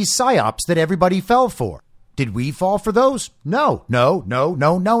all these psyops that everybody fell for. Did we fall for those? No.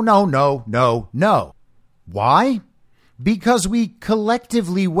 Why? Because we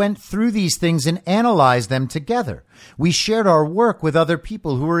collectively went through these things and analyzed them together. We shared our work with other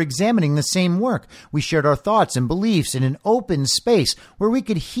people who were examining the same work. We shared our thoughts and beliefs in an open space where we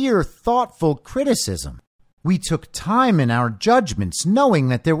could hear thoughtful criticism. We took time in our judgments, knowing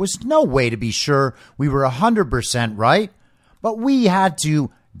that there was no way to be sure we were 100% right. But we had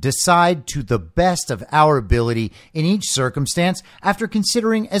to decide to the best of our ability in each circumstance after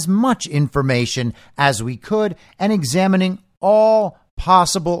considering as much information as we could and examining all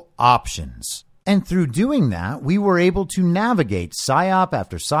possible options. And through doing that, we were able to navigate psyop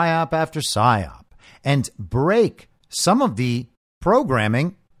after psyop after psyop and break some of the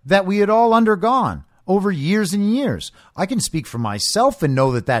programming that we had all undergone over years and years. I can speak for myself and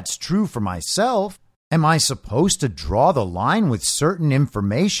know that that's true for myself. Am I supposed to draw the line with certain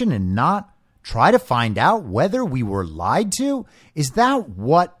information and not try to find out whether we were lied to? Is that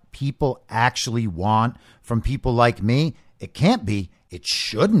what people actually want from people like me? It can't be. It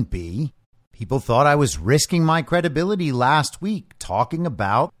shouldn't be. People thought I was risking my credibility last week talking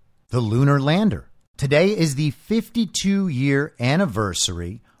about the lunar lander. Today is the 52-year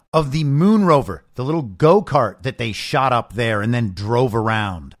anniversary of the moon rover, the little go-kart that they shot up there and then drove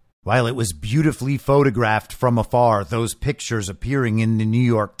around. While it was beautifully photographed from afar, those pictures appearing in the New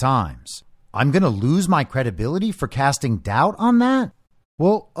York Times. I'm going to lose my credibility for casting doubt on that?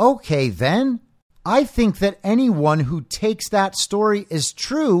 Well, okay then. I think that anyone who takes that story as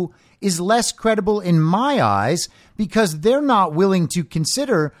true is less credible in my eyes because they're not willing to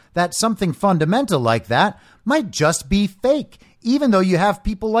consider that something fundamental like that might just be fake, even though you have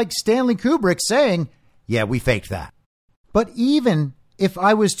people like Stanley Kubrick saying, yeah, we faked that. But even if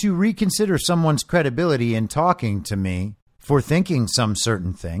I was to reconsider someone's credibility in talking to me for thinking some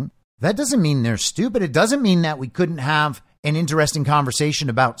certain thing, that doesn't mean they're stupid. It doesn't mean that we couldn't have an interesting conversation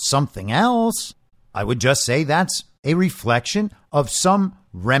about something else. I would just say that's a reflection of some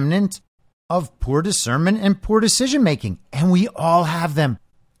remnant of poor discernment and poor decision making. And we all have them.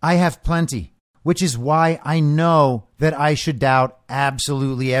 I have plenty, which is why I know that I should doubt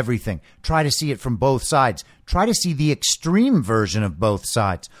absolutely everything. Try to see it from both sides. Try to see the extreme version of both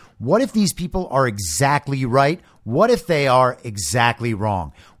sides. What if these people are exactly right? What if they are exactly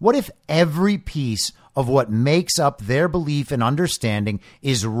wrong? What if every piece of what makes up their belief and understanding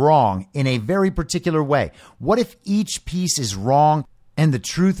is wrong in a very particular way? What if each piece is wrong and the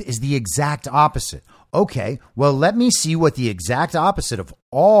truth is the exact opposite? Okay, well, let me see what the exact opposite of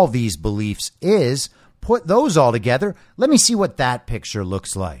all these beliefs is. Put those all together. Let me see what that picture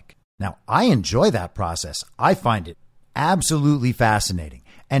looks like. Now, I enjoy that process. I find it absolutely fascinating.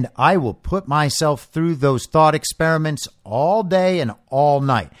 And I will put myself through those thought experiments all day and all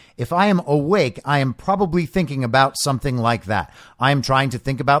night. If I am awake, I am probably thinking about something like that. I am trying to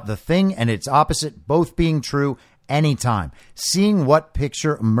think about the thing and its opposite both being true anytime, seeing what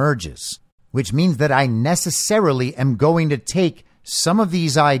picture emerges, which means that I necessarily am going to take some of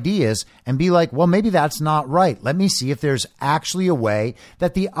these ideas and be like, well, maybe that's not right. Let me see if there's actually a way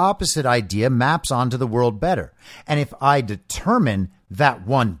that the opposite idea maps onto the world better. And if I determine that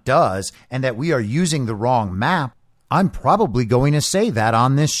one does and that we are using the wrong map, I'm probably going to say that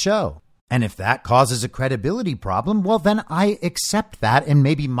on this show. And if that causes a credibility problem, well, then I accept that and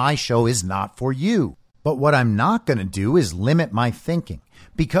maybe my show is not for you. But what I'm not going to do is limit my thinking,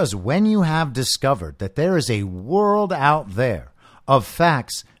 because when you have discovered that there is a world out there of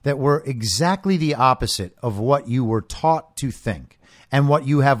facts that were exactly the opposite of what you were taught to think and what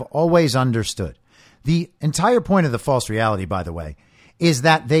you have always understood. The entire point of the false reality, by the way, is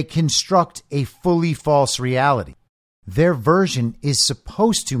that they construct a fully false reality. Their version is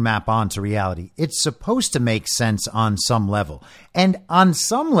supposed to map onto reality. It's supposed to make sense on some level. And on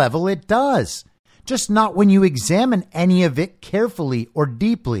some level, it does. Just not when you examine any of it carefully or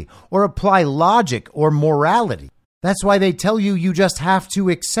deeply or apply logic or morality. That's why they tell you you just have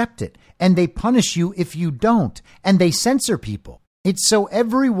to accept it. And they punish you if you don't. And they censor people. It's so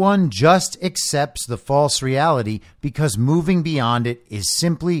everyone just accepts the false reality because moving beyond it is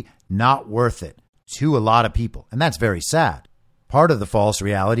simply not worth it to a lot of people. And that's very sad. Part of the false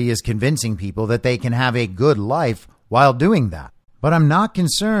reality is convincing people that they can have a good life while doing that. But I'm not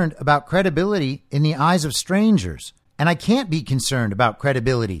concerned about credibility in the eyes of strangers. And I can't be concerned about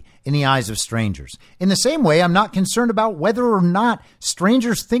credibility in the eyes of strangers. In the same way, I'm not concerned about whether or not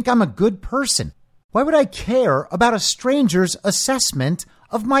strangers think I'm a good person. Why would I care about a stranger's assessment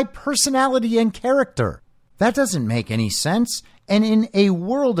of my personality and character? That doesn't make any sense. And in a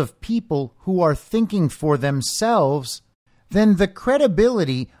world of people who are thinking for themselves, then the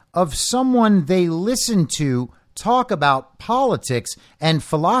credibility of someone they listen to talk about politics and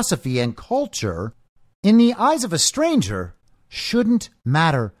philosophy and culture in the eyes of a stranger shouldn't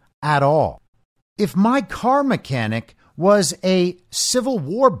matter at all. If my car mechanic was a Civil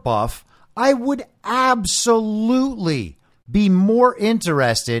War buff, I would absolutely be more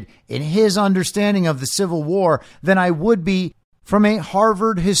interested in his understanding of the Civil War than I would be from a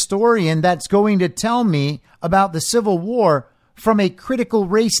Harvard historian that's going to tell me about the Civil War from a critical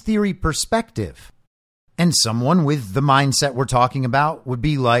race theory perspective. And someone with the mindset we're talking about would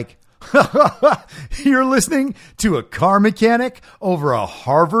be like, you're listening to a car mechanic over a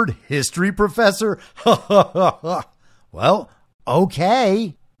Harvard history professor? Well,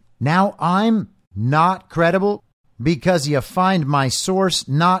 okay. Now I'm not credible because you find my source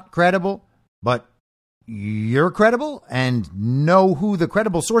not credible, but you're credible and know who the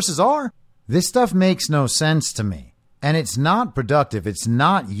credible sources are? This stuff makes no sense to me, and it's not productive. It's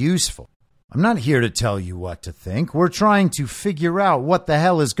not useful. I'm not here to tell you what to think. We're trying to figure out what the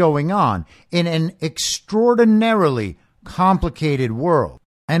hell is going on in an extraordinarily complicated world.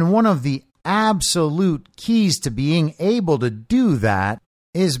 And one of the absolute keys to being able to do that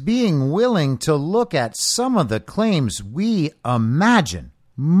is being willing to look at some of the claims we imagine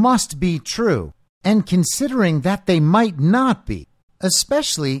must be true and considering that they might not be,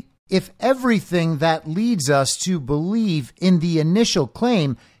 especially if everything that leads us to believe in the initial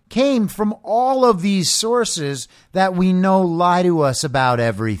claim came from all of these sources that we know lie to us about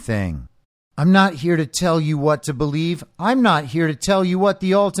everything. I'm not here to tell you what to believe. I'm not here to tell you what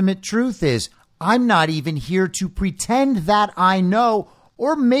the ultimate truth is. I'm not even here to pretend that I know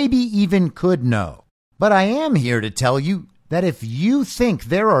or maybe even could know. But I am here to tell you that if you think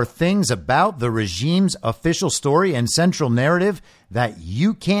there are things about the regime's official story and central narrative that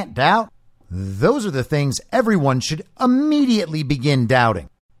you can't doubt, those are the things everyone should immediately begin doubting.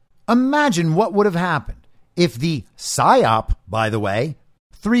 Imagine what would have happened if the PSYOP, by the way,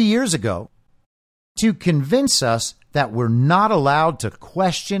 3 years ago, to convince us that we're not allowed to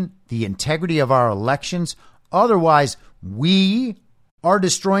question the integrity of our elections, otherwise we are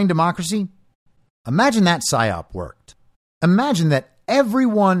destroying democracy. Imagine that PSYOP worked. Imagine that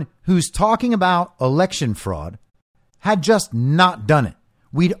everyone who's talking about election fraud had just not done it.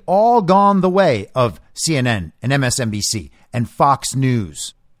 We'd all gone the way of CNN and MSNBC and Fox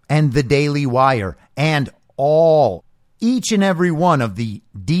News and the Daily Wire and each and every one of the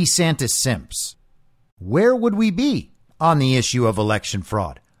DeSantis simps. Where would we be on the issue of election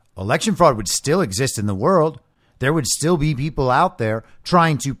fraud? Election fraud would still exist in the world. There would still be people out there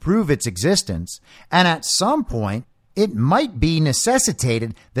trying to prove its existence. And at some point, it might be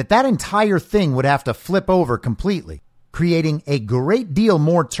necessitated that that entire thing would have to flip over completely, creating a great deal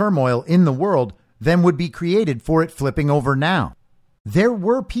more turmoil in the world than would be created for it flipping over now. There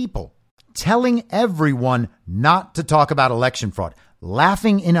were people telling everyone not to talk about election fraud,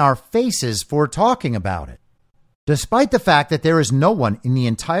 laughing in our faces for talking about it, despite the fact that there is no one in the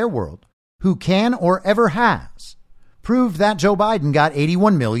entire world who can or ever has proved that Joe Biden got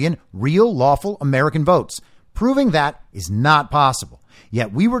 81 million real lawful American votes. Proving that is not possible.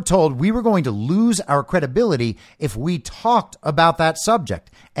 Yet we were told we were going to lose our credibility if we talked about that subject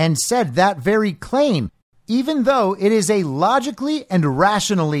and said that very claim, even though it is a logically and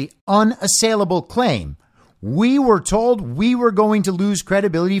rationally unassailable claim. We were told we were going to lose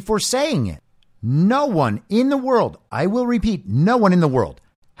credibility for saying it. No one in the world, I will repeat, no one in the world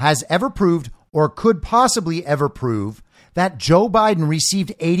has ever proved or could possibly ever prove that Joe Biden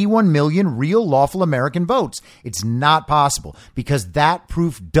received 81 million real lawful American votes. It's not possible because that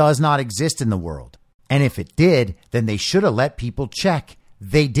proof does not exist in the world. And if it did, then they should have let people check.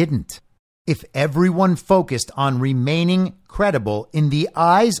 They didn't. If everyone focused on remaining credible in the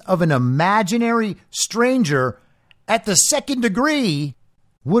eyes of an imaginary stranger at the second degree,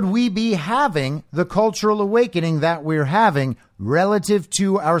 would we be having the cultural awakening that we're having relative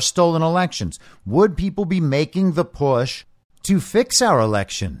to our stolen elections? Would people be making the push to fix our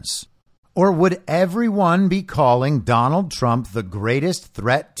elections? Or would everyone be calling Donald Trump the greatest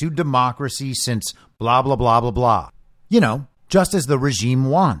threat to democracy since blah, blah, blah, blah, blah? You know, just as the regime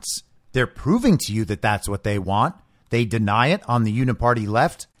wants. They're proving to you that that's what they want. They deny it on the uniparty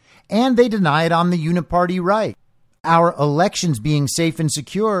left, and they deny it on the uniparty right. Our elections being safe and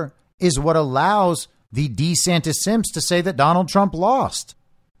secure is what allows the DeSantis simps to say that Donald Trump lost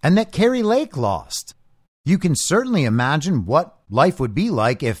and that Carrie Lake lost. You can certainly imagine what life would be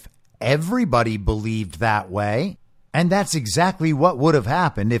like if everybody believed that way. And that's exactly what would have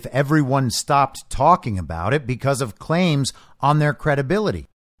happened if everyone stopped talking about it because of claims on their credibility.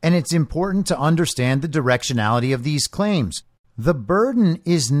 And it's important to understand the directionality of these claims. The burden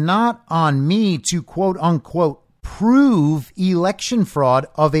is not on me to quote unquote prove election fraud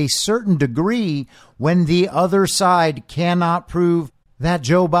of a certain degree when the other side cannot prove that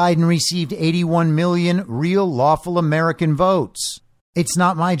Joe Biden received 81 million real lawful American votes. It's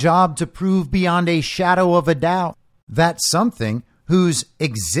not my job to prove beyond a shadow of a doubt that something whose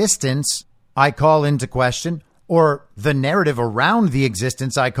existence I call into question, or the narrative around the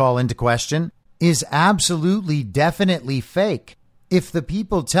existence I call into question, is absolutely definitely fake. If the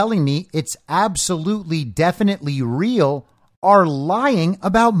people telling me it's absolutely definitely real are lying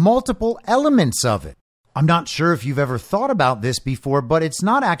about multiple elements of it. I'm not sure if you've ever thought about this before, but it's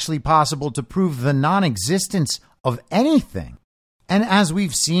not actually possible to prove the non-existence of anything. And as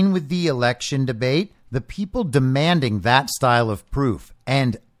we've seen with the election debate, the people demanding that style of proof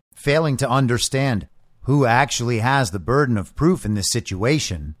and failing to understand who actually has the burden of proof in this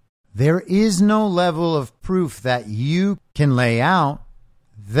situation, there is no level of proof that you can lay out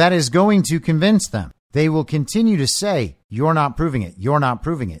that is going to convince them. They will continue to say, you're not proving it, you're not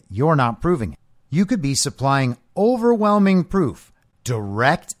proving it, you're not proving it. You could be supplying overwhelming proof,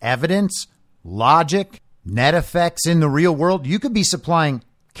 direct evidence, logic, net effects in the real world. You could be supplying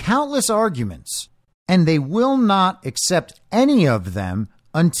countless arguments, and they will not accept any of them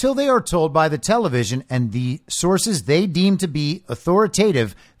until they are told by the television and the sources they deem to be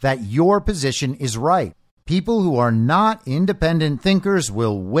authoritative that your position is right. People who are not independent thinkers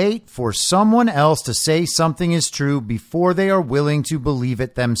will wait for someone else to say something is true before they are willing to believe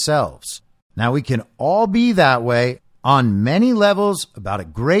it themselves. Now, we can all be that way on many levels about a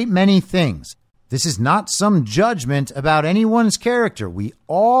great many things. This is not some judgment about anyone's character. We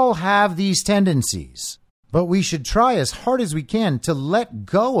all have these tendencies, but we should try as hard as we can to let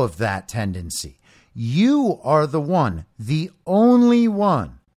go of that tendency. You are the one, the only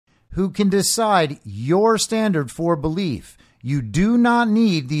one, who can decide your standard for belief. You do not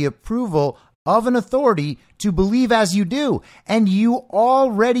need the approval of an authority to believe as you do. And you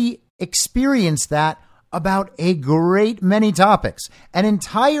already experience that about a great many topics. An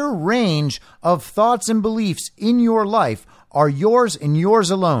entire range of thoughts and beliefs in your life are yours and yours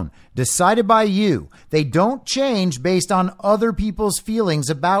alone, decided by you. They don't change based on other people's feelings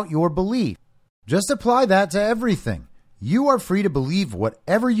about your belief. Just apply that to everything. You are free to believe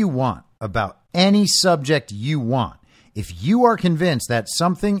whatever you want about any subject you want. If you are convinced that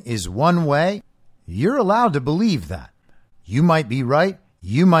something is one way, you're allowed to believe that. You might be right.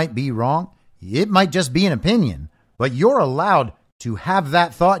 You might be wrong. It might just be an opinion, but you're allowed to have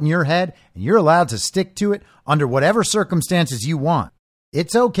that thought in your head, and you're allowed to stick to it under whatever circumstances you want.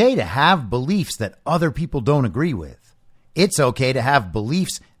 It's okay to have beliefs that other people don't agree with. It's okay to have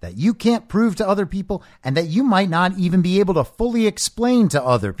beliefs that you can't prove to other people and that you might not even be able to fully explain to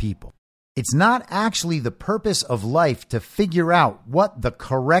other people. It's not actually the purpose of life to figure out what the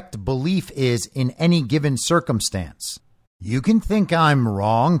correct belief is in any given circumstance. You can think I'm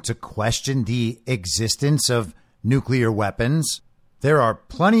wrong to question the existence of nuclear weapons. There are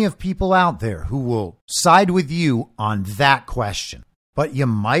plenty of people out there who will side with you on that question. But you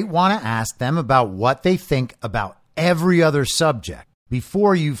might want to ask them about what they think about every other subject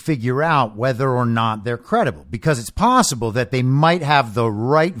before you figure out whether or not they're credible. Because it's possible that they might have the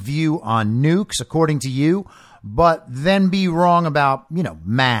right view on nukes, according to you, but then be wrong about,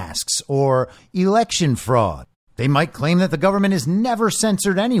 masks or election fraud. They might claim that the government has never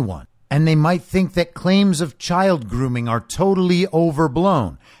censored anyone, and they might think that claims of child grooming are totally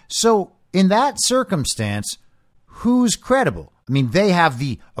overblown. So in that circumstance, who's credible? I mean, they have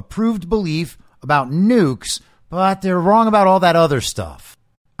the approved belief about nukes, but they're wrong about all that other stuff.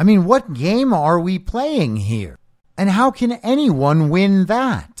 I mean, what game are we playing here? And how can anyone win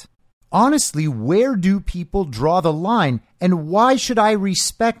that? Honestly, where do people draw the line? And why should I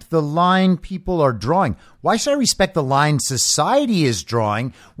respect the line people are drawing? Why should I respect the line society is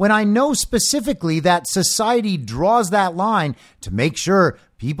drawing when I know specifically that society draws that line to make sure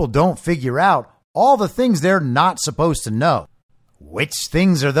people don't figure out all the things they're not supposed to know? Which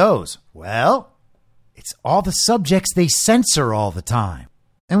things are those? Well, it's all the subjects they censor all the time.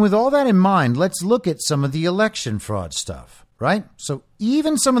 And with all that in mind, let's look at some of the election fraud stuff, right? So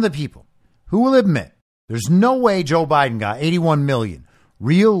even some of the people who will admit there's no way Joe Biden got 81 million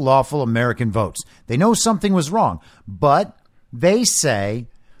real lawful American votes. They know something was wrong, but they say,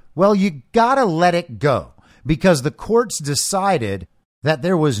 well, you gotta let it go because the courts decided that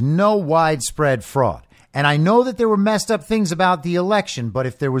there was no widespread fraud. And I know that there were messed up things about the election, but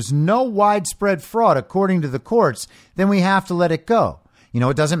if there was no widespread fraud, according to the courts, then we have to let it go.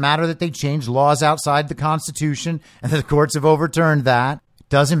 It doesn't matter that they changed laws outside the Constitution and the courts have overturned that. It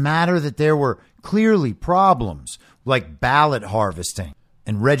doesn't matter that there were clearly problems like ballot harvesting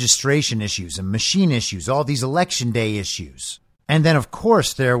and registration issues and machine issues, all these election day issues. And then, of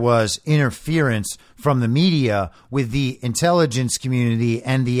course, there was interference from the media with the intelligence community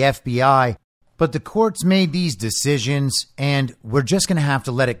and the FBI. But the courts made these decisions, and we're just going to have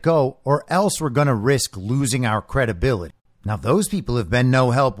to let it go, or else we're going to risk losing our credibility. Now, those people have been no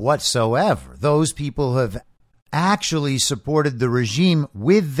help whatsoever. Those people have actually supported the regime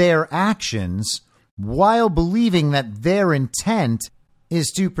with their actions while believing that their intent is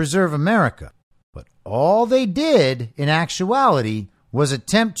to preserve America. But all they did, in actuality, was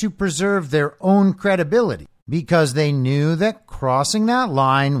attempt to preserve their own credibility, because they knew that crossing that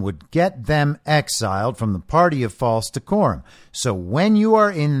line would get them exiled from the party of false decorum. So when you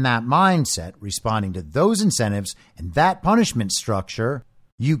are in that mindset, responding to those incentives and that punishment structure,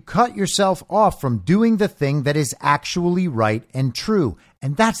 you cut yourself off from doing the thing that is actually right and true.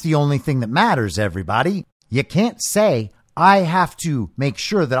 And that's the only thing that matters, everybody. You can't say, I have to make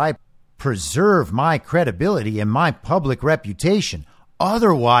sure that I preserve my credibility and my public reputation.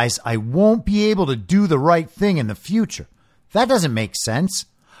 Otherwise, I won't be able to do the right thing in the future. That doesn't make sense.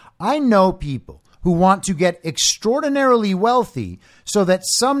 I know people who want to get extraordinarily wealthy so that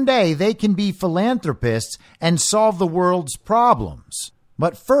someday they can be philanthropists and solve the world's problems.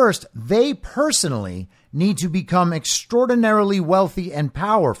 But first, they personally need to become extraordinarily wealthy and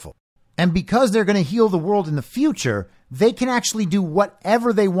powerful. And because they're going to heal the world in the future, they can actually do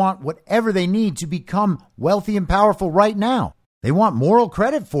whatever they want, whatever they need to become wealthy and powerful right now. They want moral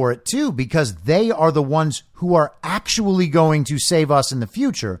credit for it too, because they are the ones who are actually going to save us in the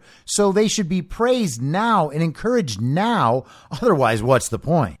future. So they should be praised now and encouraged now. Otherwise, what's the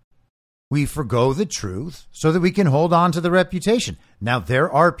point? We forgo the truth so that we can hold on to the reputation. Now,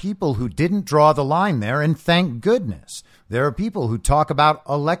 there are people who didn't draw the line there, and thank goodness. There are people who talk about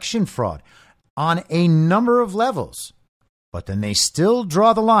election fraud on a number of levels, but then they still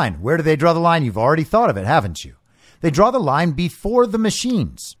draw the line. Where do they draw the line? You've already thought of it, haven't you? They draw the line before the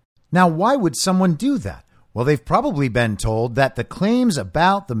machines. Now, why would someone do that? Well, they've probably been told that the claims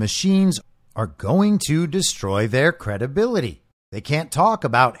about the machines are going to destroy their credibility. They can't talk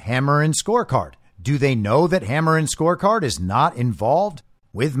about Hammer and Scorecard. Do they know that Hammer and Scorecard is not involved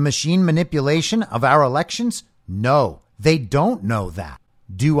with machine manipulation of our elections? No, they don't know that.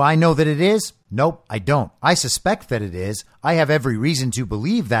 Do I know that it is? Nope, I don't. I suspect that it is. I have every reason to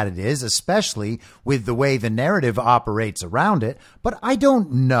believe that it is, especially with the way the narrative operates around it. But I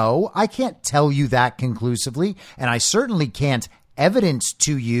don't know. I can't tell you that conclusively, and I certainly can't evidence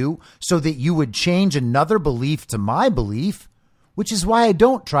to you so that you would change another belief to my belief, which is why I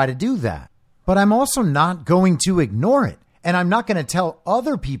don't try to do that. But I'm also not going to ignore it. And I'm not going to tell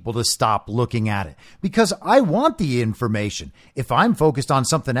other people to stop looking at it because I want the information. If I'm focused on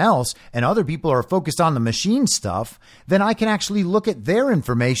something else and other people are focused on the machine stuff, then I can actually look at their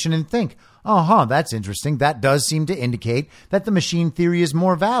information and think, that's interesting. That does seem to indicate that the machine theory is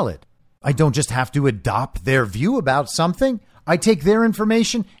more valid. I don't just have to adopt their view about something. I take their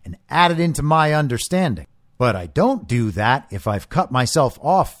information and add it into my understanding. But I don't do that if I've cut myself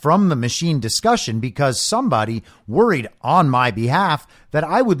off from the machine discussion because somebody worried on my behalf that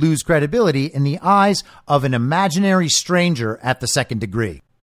I would lose credibility in the eyes of an imaginary stranger at the second degree.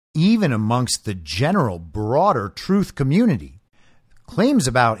 Even amongst the general, broader truth community, claims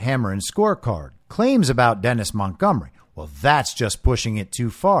about Hammer and Scorecard, claims about Dennis Montgomery, well, that's just pushing it too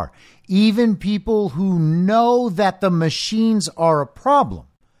far. Even people who know that the machines are a problem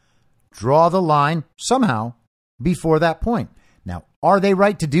draw the line somehow before that point. Now, are they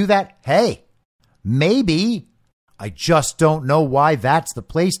right to do that? Hey, maybe. I just don't know why that's the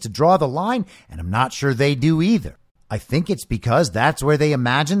place to draw the line, and I'm not sure they do either. I think it's because that's where they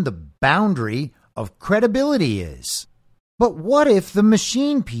imagine the boundary of credibility is. But what if the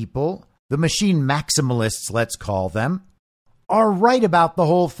machine people, the machine maximalists, let's call them, are right about the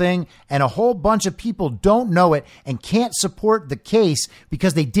whole thing and a whole bunch of people don't know it and can't support the case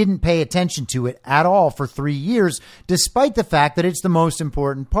because they didn't pay attention to it at all for 3 years, despite the fact that it's the most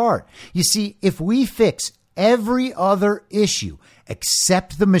important part. You see, if we fix every other issue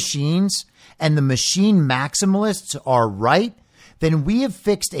except the machines and the machine maximalists are right, then we have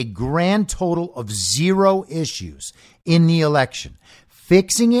fixed a grand total of 0 issues in the election.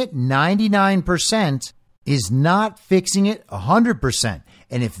 Fixing it 99% is not fixing it 100%.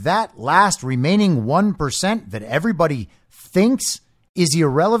 And if that last remaining 1% that everybody thinks is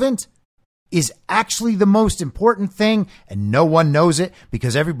irrelevant is actually the most important thing and no one knows it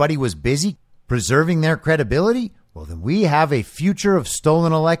because everybody was busy preserving their credibility, well, then we have a future of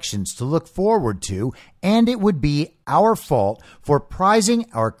stolen elections to look forward to, and it would be our fault for prizing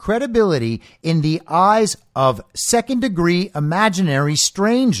our credibility in the eyes of second-degree imaginary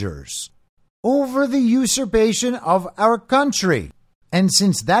strangers over the usurpation of our country. And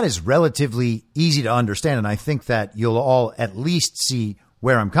since that is relatively easy to understand, and I think that you'll all at least see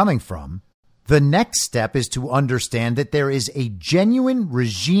where I'm coming from, the next step is to understand that there is a genuine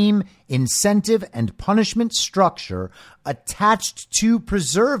regime, incentive, and punishment structure attached to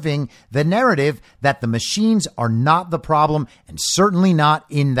preserving the narrative that the machines are not the problem, and certainly not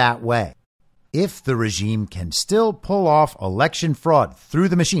in that way. If the regime can still pull off election fraud through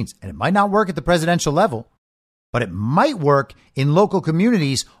the machines, and it might not work at the presidential level, but it might work in local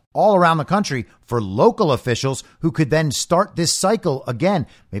communities all around the country for local officials who could then start this cycle again.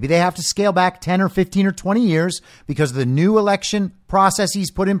 Maybe they have to scale back 10 or 15 or 20 years because of the new election processes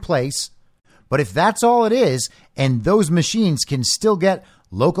put in place. But if that's all it is, and those machines can still get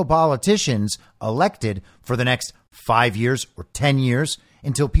local politicians elected for the next 5 years or 10 years,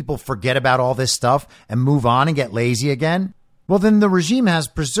 until people forget about all this stuff and move on and get lazy again, well, then the regime has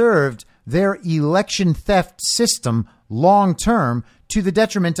preserved their election theft system long term to the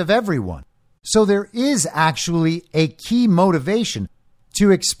detriment of everyone. So there is actually a key motivation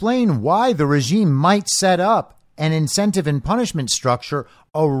to explain why the regime might set up an incentive and punishment structure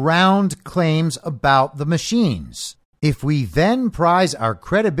around claims about the machines. If we then prize our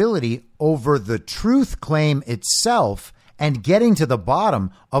credibility over the truth claim itself and getting to the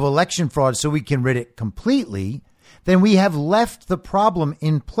bottom of election fraud so we can rid it completely, then we have left the problem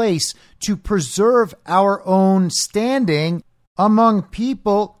in place to preserve our own standing among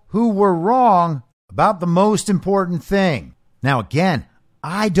people who were wrong about the most important thing. Now, again,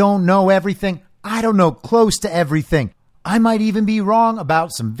 I don't know everything. I don't know close to everything. I might even be wrong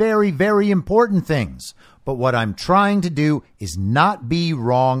about some very, very important things. But what I'm trying to do is not be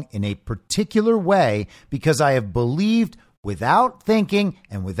wrong in a particular way, because I have believed without thinking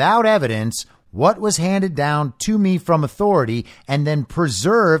and without evidence what was handed down to me from authority and then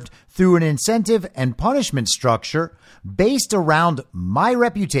preserved through an incentive and punishment structure based around my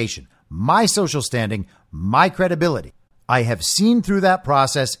reputation, my social standing, my credibility. I have seen through that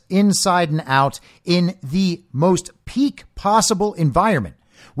process inside and out in the most peak possible environment,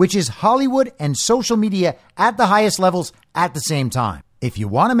 which is Hollywood and social media at the highest levels at the same time. If you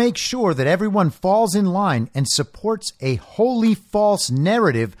want to make sure that everyone falls in line and supports a wholly false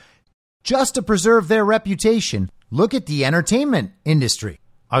narrative just to preserve their reputation, look at the entertainment industry.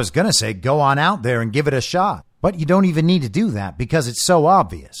 I was going to say go on out there and give it a shot, but you don't even need to do that because it's so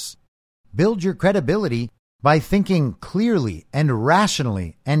obvious. Build your credibility by thinking clearly and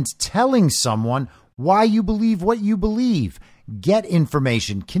rationally and telling someone why you believe what you believe. Get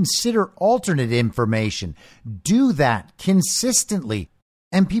information, consider alternate information. Do that consistently,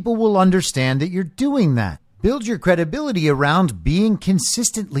 and people will understand that you're doing that. Build your credibility around being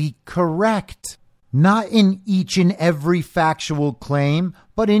consistently correct, not in each and every factual claim,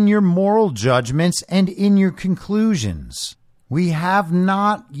 but in your moral judgments and in your conclusions. We have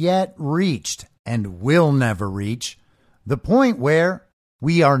not yet reached, and will never reach, the point where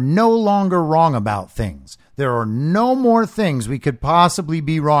we are no longer wrong about things. There are no more things we could possibly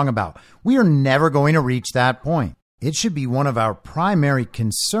be wrong about. We are never going to reach that point. It should be one of our primary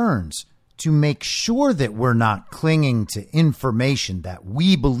concerns to make sure that we're not clinging to information that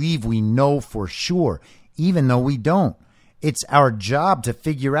we believe we know for sure, even though we don't. It's our job to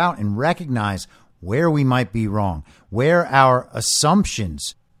figure out and recognize where we might be wrong, where our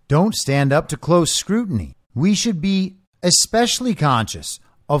assumptions don't stand up to close scrutiny. We should be especially conscious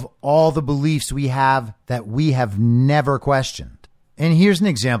of all the beliefs we have that we have never questioned. And here's an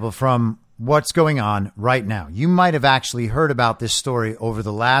example from what's going on right now. You might have actually heard about this story over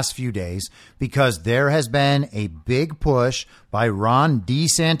the last few days because there has been a big push by Ron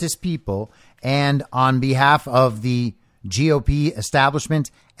DeSantis people and on behalf of the GOP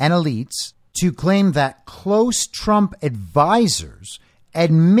establishment and elites to claim that close Trump advisors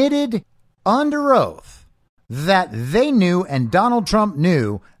admitted under oath that they knew and Donald Trump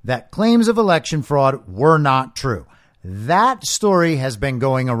knew that claims of election fraud were not true. That story has been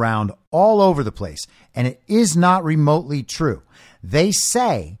going around all over the place, and it is not remotely true. They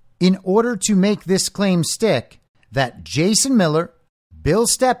say, in order to make this claim stick, that Jason Miller, Bill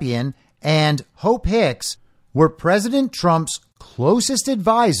Stepien, and Hope Hicks were President Trump's closest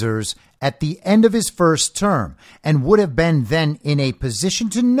advisors at the end of his first term and would have been then in a position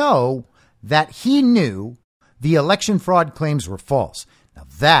to know that he knew the election fraud claims were false. Now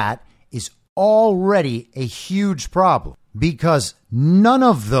that is already a huge problem because none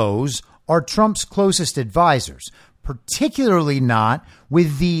of those are Trump's closest advisors, particularly not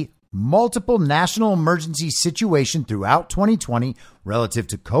with the multiple national emergency situation throughout 2020 relative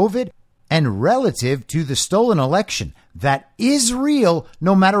to COVID and relative to the stolen election that is real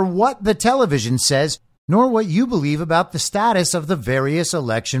no matter what the television says, nor what you believe about the status of the various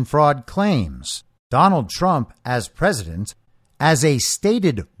election fraud claims. Donald Trump, as president, as a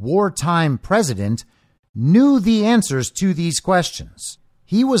stated wartime president, knew the answers to these questions.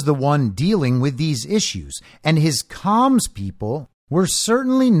 He was the one dealing with these issues, and his comms people were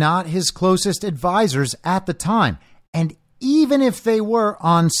certainly not his closest advisors at the time. And even if they were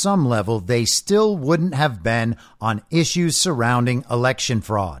on some level, they still wouldn't have been on issues surrounding election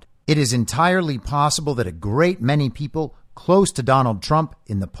fraud. It is entirely possible that a great many people close to Donald Trump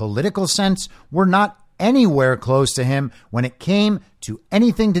in the political sense were not anywhere close to him when it came to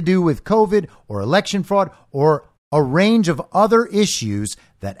anything to do with COVID or election fraud or a range of other issues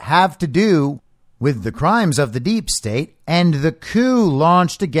that have to do with the crimes of the deep state and the coup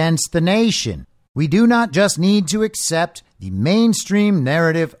launched against the nation. We do not just need to accept the mainstream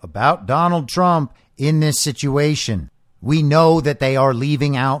narrative about Donald Trump in this situation. We know that they are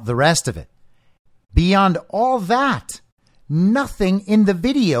leaving out the rest of it. Beyond all that, nothing in the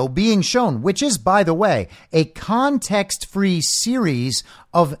video being shown, which is, by the way, a context-free series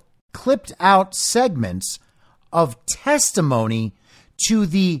of clipped out segments of testimony to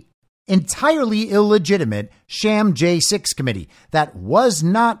the entirely illegitimate sham J6 committee that was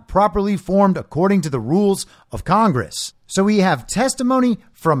not properly formed according to the rules of Congress. So we have testimony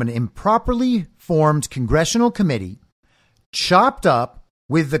from an improperly formed congressional committee, chopped up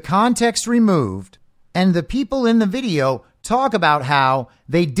with the context removed, and the people in the video talk about how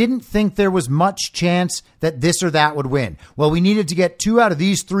they didn't think there was much chance that this or that would win. Well, we needed to get 2 out of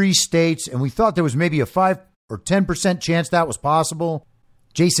these 3 states, and we thought there was maybe a 5 or 10% chance that was possible.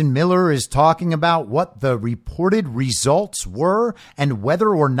 Jason Miller is talking about what the reported results were and whether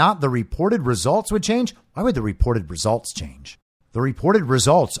or not the reported results would change. Why would the reported results change? The reported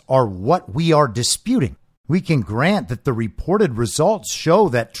results are what we are disputing. We can grant that the reported results show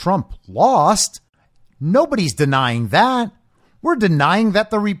that Trump lost. Nobody's denying that. We're denying that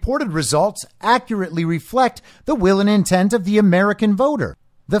the reported results accurately reflect the will and intent of the American voter.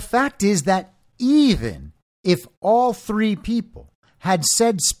 The fact is that even if all 3 people had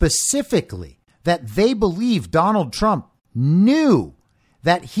said specifically that they believe Donald Trump knew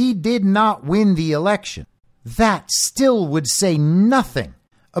that he did not win the election, that still would say nothing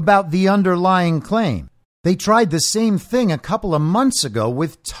about the underlying claim. They tried the same thing a couple of months ago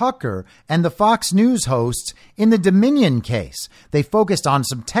with Tucker and the Fox News hosts in the Dominion case. They focused on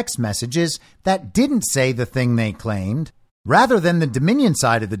some text messages that didn't say the thing they claimed, rather than the Dominion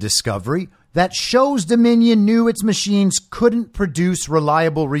side of the discovery that shows Dominion knew its machines couldn't produce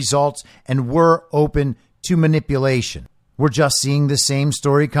reliable results and were open to manipulation. We're just seeing the same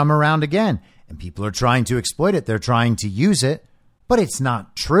story come around again, and people are trying to exploit it. They're trying to use it, but it's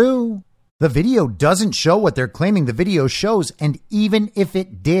not true. The video doesn't show what they're claiming the video shows, and even if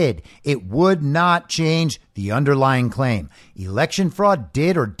it did, it would not change the underlying claim. Election fraud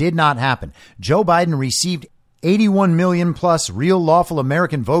did or did not happen. Joe Biden received 81 million plus real lawful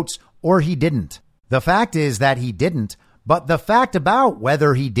American votes, or he didn't. The fact is that he didn't, but the fact about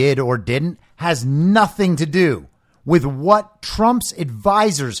whether he did or didn't has nothing to do with what Trump's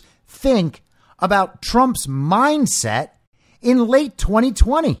advisors think about Trump's mindset in late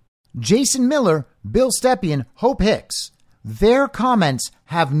 2020. Jason Miller, Bill Stepien, Hope Hicks, their comments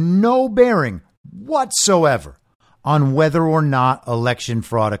have no bearing whatsoever on whether or not election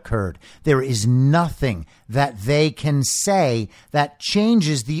fraud occurred. There is nothing that they can say that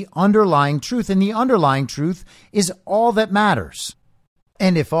changes the underlying truth, and the underlying truth is all that matters.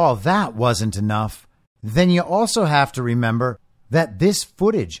 And if all that wasn't enough, then you also have to remember that this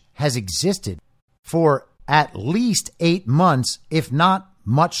footage has existed for at least 8 months, if not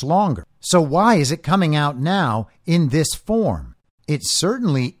much longer. So why is it coming out now in this form? It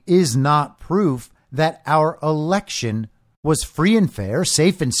certainly is not proof that our election was free and fair,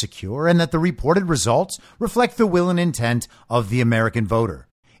 safe and secure, and that the reported results reflect the will and intent of the American voter.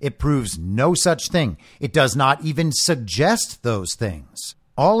 It proves no such thing. It does not even suggest those things.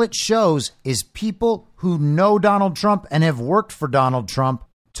 All it shows is people who know Donald Trump and have worked for Donald Trump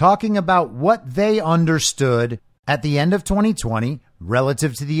talking about what they understood at the end of 2020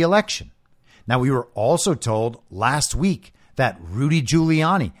 relative to the election. Now, we were also told last week that Rudy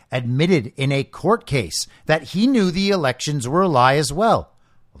Giuliani admitted in a court case that he knew the elections were a lie as well.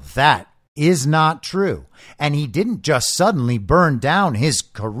 That is not true. And he didn't just suddenly burn down his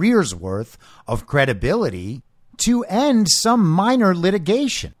career's worth of credibility to end some minor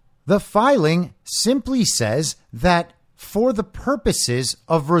litigation. The filing simply says that for the purposes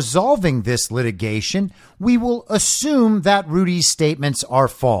of resolving this litigation, we will assume that Rudy's statements are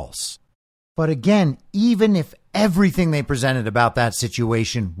false. But again, even if everything they presented about that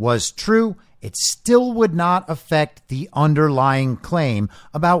situation was true, it still would not affect the underlying claim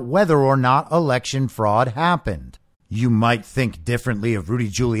about whether or not election fraud happened. You might think differently of Rudy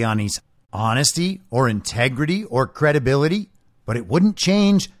Giuliani's honesty or integrity or credibility, but it wouldn't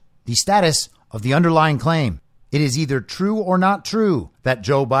change the status of the underlying claim. It is either true or not true that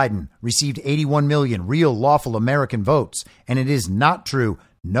Joe Biden received 81 million real lawful American votes, and it is not true.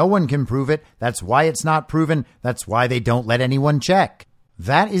 No one can prove it. That's why it's not proven. That's why they don't let anyone check.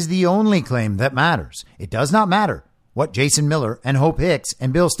 That is the only claim that matters. It does not matter what Jason Miller and Hope Hicks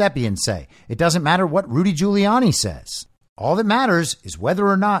and Bill Stepien say. It doesn't matter what Rudy Giuliani says. All that matters is whether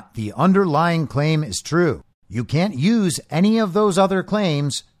or not the underlying claim is true. You can't use any of those other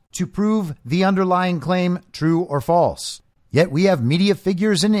claims to prove the underlying claim true or false. Yet we have media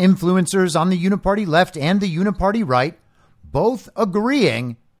figures and influencers on the uniparty left and the uniparty right both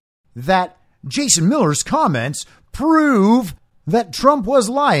agreeing that Jason Miller's comments prove that Trump was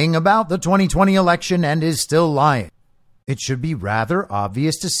lying about the 2020 election and is still lying. It should be rather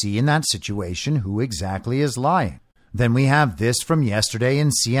obvious to see in that situation who exactly is lying. Then we have this from yesterday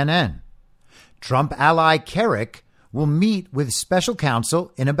in CNN. Trump ally Carrick will meet with special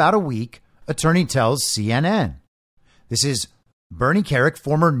counsel in about a week, attorney tells CNN. This is Bernie Carrick,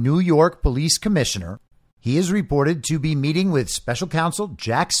 former New York police commissioner. He is reported to be meeting with special counsel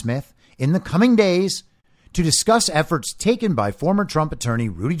Jack Smith in the coming days to discuss efforts taken by former Trump attorney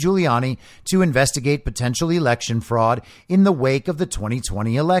Rudy Giuliani to investigate potential election fraud in the wake of the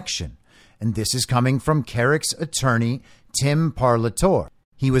 2020 election. And this is coming from Kerrick's attorney, Tim Parlatore.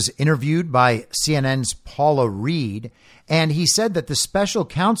 He was interviewed by CNN's Paula Reed, and he said that the special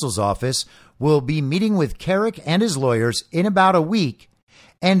counsel's office will be meeting with Kerrick and his lawyers in about a week,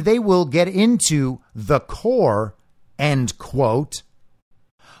 and they will get into the core, end quote,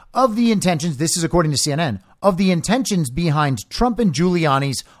 of the intentions, this is according to CNN, of the intentions behind Trump and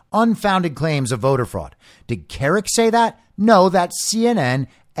Giuliani's unfounded claims of voter fraud. Did Kerrick say that? No, that's CNN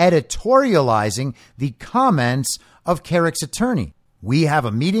editorializing the comments of Kerrick's attorney. We have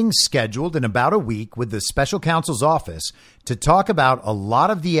a meeting scheduled in about a week with the special counsel's office to talk about a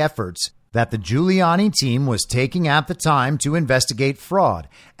lot of the efforts that the Giuliani team was taking at the time to investigate fraud.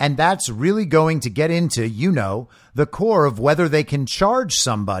 And that's really going to get into, the core of whether they can charge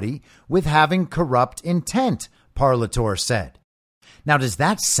somebody with having corrupt intent, Parlatore said. Now, does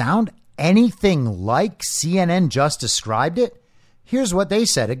that sound anything like CNN just described it? Here's what they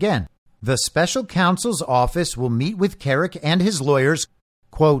said again. The special counsel's office will meet with Kerrick and his lawyers,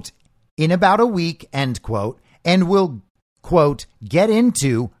 quote, in about a week, end quote, and will, quote, get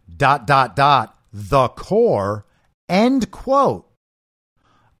into ... the core, end quote,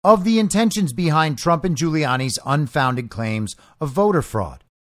 of the intentions behind Trump and Giuliani's unfounded claims of voter fraud.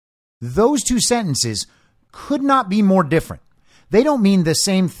 Those two sentences could not be more different. They don't mean the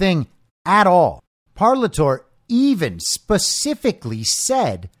same thing at all. Parlatore even specifically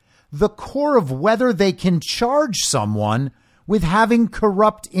said the core of whether they can charge someone with having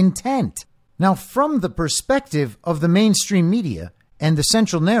corrupt intent. Now, from the perspective of the mainstream media and the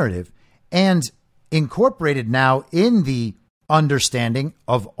central narrative, and incorporated now in the understanding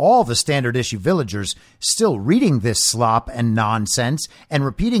of all the standard issue villagers still reading this slop and nonsense and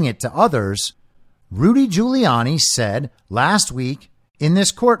repeating it to others, Rudy Giuliani said last week in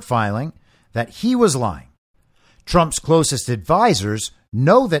this court filing that he was lying. Trump's closest advisors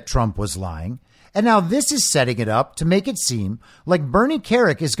know that Trump was lying, and now this is setting it up to make it seem like Bernie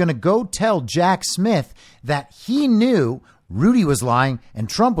Kerrick is going to go tell Jack Smith that he knew Rudy was lying and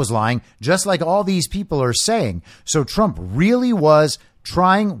Trump was lying, just like all these people are saying. So Trump really was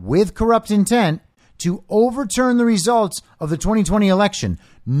trying with corrupt intent to overturn the results of the 2020 election,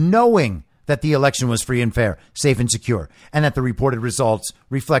 knowing that the election was free and fair, safe and secure, and that the reported results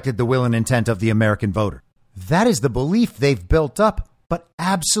reflected the will and intent of the American voter. That is the belief they've built up, but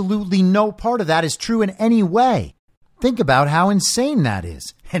absolutely no part of that is true in any way. Think about how insane that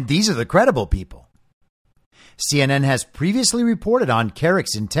is. And these are the credible people. CNN has previously reported on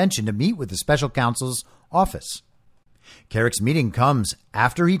Kerrick's intention to meet with the special counsel's office. Kerrick's meeting comes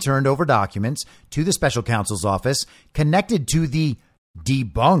after he turned over documents to the special counsel's office connected to the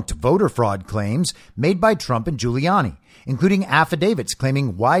debunked voter fraud claims made by Trump and Giuliani, including affidavits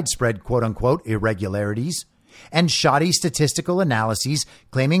claiming widespread quote-unquote irregularities and shoddy statistical analyses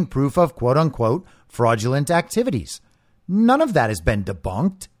claiming proof of quote-unquote fraudulent activities. None of that has been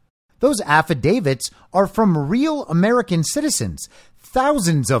debunked. Those affidavits are from real American citizens,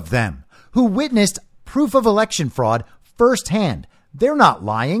 thousands of them, who witnessed proof of election fraud firsthand. They're not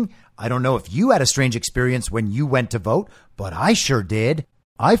lying. I don't know if you had a strange experience when you went to vote, but I sure did.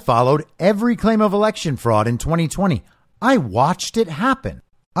 I followed every claim of election fraud in 2020. I watched it happen.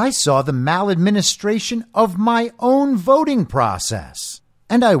 I saw the maladministration of my own voting process.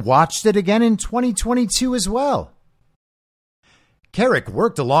 And I watched it again in 2022 as well. Kerrick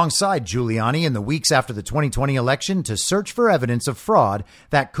worked alongside Giuliani in the weeks after the 2020 election to search for evidence of fraud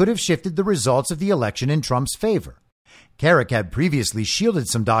that could have shifted the results of the election in Trump's favor. Kerrick had previously shielded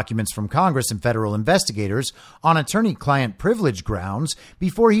some documents from Congress and federal investigators on attorney-client privilege grounds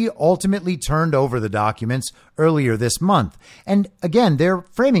before he ultimately turned over the documents earlier this month. And again, they're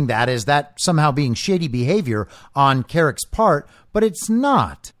framing that as that somehow being shady behavior on Kerrick's part, but it's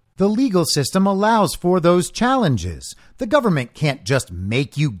not. The legal system allows for those challenges. The government can't just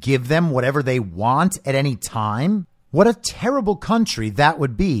make you give them whatever they want at any time. What a terrible country that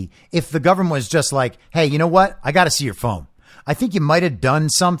would be if the government was just like, hey, you know what? I got to see your phone. I think you might have done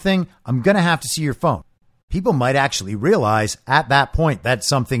something. I'm going to have to see your phone. People might actually realize at that point that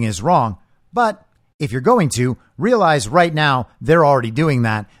something is wrong. But if you're going to realize right now, they're already doing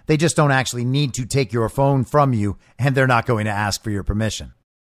that. They just don't actually need to take your phone from you, and they're not going to ask for your permission.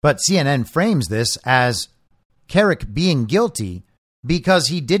 But CNN frames this as Kerrick being guilty because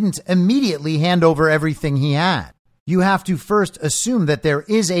he didn't immediately hand over everything he had. You have to first assume that there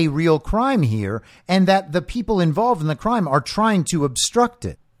is a real crime here and that the people involved in the crime are trying to obstruct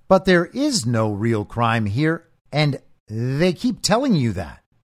it. But there is no real crime here, and they keep telling you that.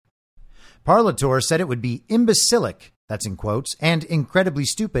 Parlator said it would be imbecilic, that's in quotes, and incredibly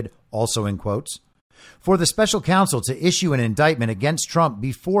stupid, also in quotes, for the special counsel to issue an indictment against Trump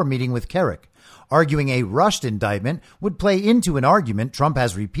before meeting with Kerrick, arguing a rushed indictment would play into an argument Trump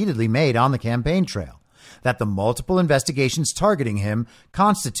has repeatedly made on the campaign trail, that the multiple investigations targeting him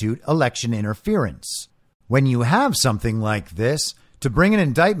constitute election interference. When you have something like this, to bring an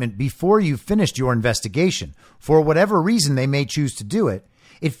indictment before you've finished your investigation, for whatever reason they may choose to do it,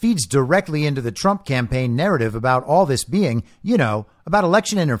 it feeds directly into the Trump campaign narrative about all this being, about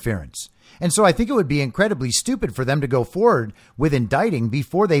election interference. And so I think it would be incredibly stupid for them to go forward with indicting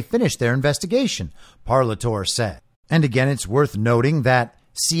before they finish their investigation, Parlator said. And again, it's worth noting that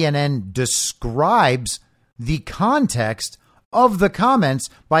CNN describes the context of the comments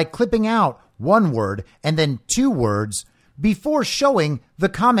by clipping out one word and then two words before showing the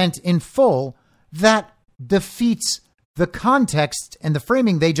comment in full that defeats the context and the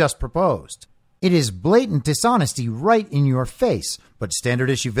framing they just proposed. It is blatant dishonesty right in your face. But standard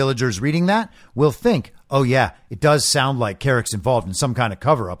issue villagers reading that will think, oh yeah, it does sound like Kerrick's involved in some kind of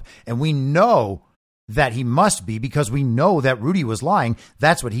cover up. And we know that he must be because we know that Rudy was lying.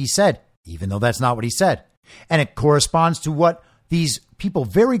 That's what he said, even though that's not what he said. And it corresponds to what these people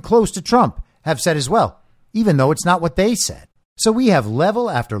very close to Trump have said as well, even though it's not what they said. So we have level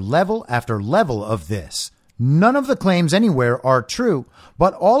after level after level of this. None of the claims anywhere are true,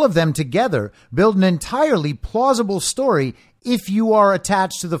 but all of them together build an entirely plausible story if you are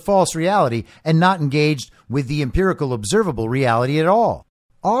attached to the false reality and not engaged with the empirical observable reality at all.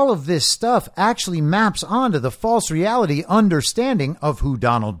 All of this stuff actually maps onto the false reality understanding of who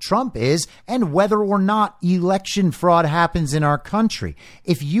Donald Trump is and whether or not election fraud happens in our country.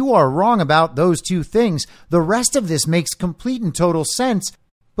 If you are wrong about those two things, the rest of this makes complete and total sense.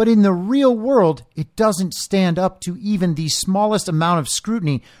 But in the real world, it doesn't stand up to even the smallest amount of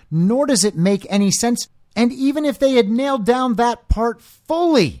scrutiny, nor does it make any sense. And even if they had nailed down that part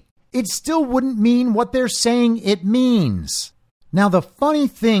fully, it still wouldn't mean what they're saying it means. Now, the funny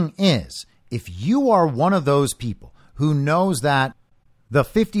thing is, if you are one of those people who knows that the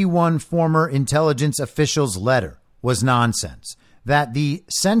 51 former intelligence officials' letter was nonsense, that the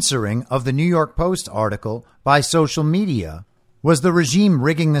censoring of the New York Post article by social media was the regime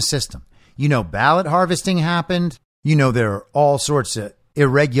rigging the system. Ballot harvesting happened. There are all sorts of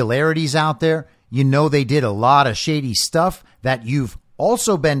irregularities out there. They did a lot of shady stuff that you've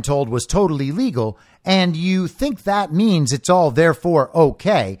also been told was totally legal. And you think that means it's all therefore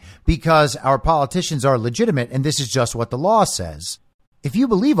okay because our politicians are legitimate and this is just what the law says. If you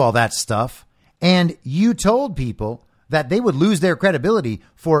believe all that stuff and you told people that they would lose their credibility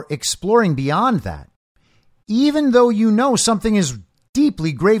for exploring beyond that, even though you know something is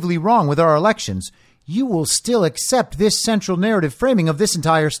deeply, gravely wrong with our elections, you will still accept this central narrative framing of this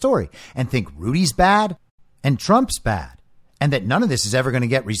entire story and think Rudy's bad and Trump's bad and that none of this is ever going to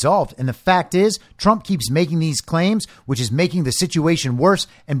get resolved. And the fact is, Trump keeps making these claims, which is making the situation worse.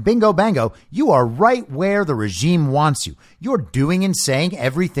 And bingo, bango, you are right where the regime wants you. You're doing and saying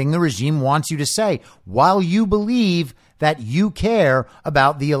everything the regime wants you to say while you believe that you care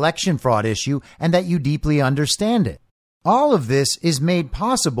about the election fraud issue and that you deeply understand it. All of this is made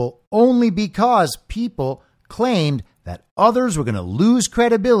possible only because people claimed that others were going to lose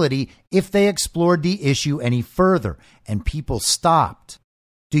credibility if they explored the issue any further, and people stopped.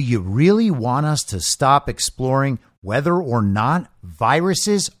 Do you really want us to stop exploring whether or not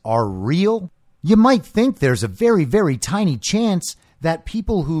viruses are real? You might think there's a very, very tiny chance that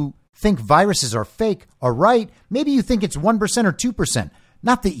people who think viruses are fake are right. Maybe you think it's 1% or 2%.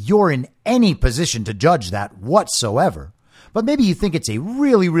 Not that you're in any position to judge that whatsoever. But maybe you think it's a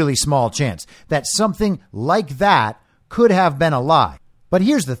really, really small chance that something like that could have been a lie. But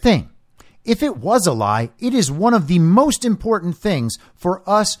here's the thing. If it was a lie, it is one of the most important things for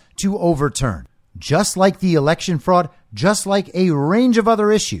us to overturn. Just like the election fraud, just like a range of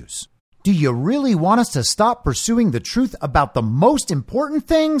other issues. Do you really want us to stop pursuing the truth about the most important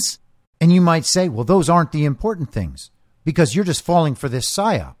things? And you might say, well, those aren't the important things because you're just falling for this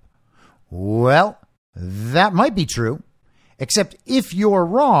psyop. Well, that might be true. Except if you're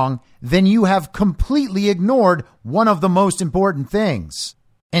wrong, then you have completely ignored one of the most important things.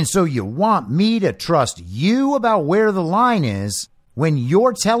 And so you want me to trust you about where the line is when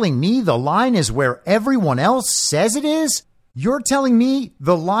you're telling me the line is where everyone else says it is? You're telling me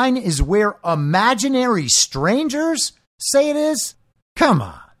the line is where imaginary strangers say it is? Come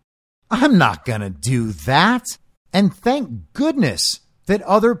on. I'm not going to do that. And thank goodness that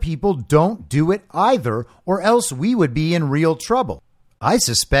other people don't do it either, or else we would be in real trouble. I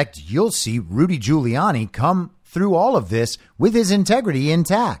suspect you'll see Rudy Giuliani come through all of this with his integrity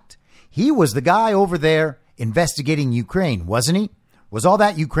intact. He was the guy over there investigating Ukraine, wasn't he? Was all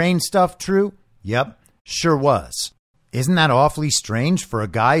that Ukraine stuff true? Yep, sure was. Isn't that awfully strange for a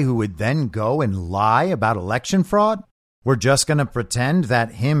guy who would then go and lie about election fraud? We're just going to pretend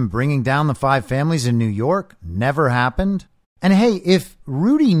that him bringing down the 5 families in New York never happened? And hey, if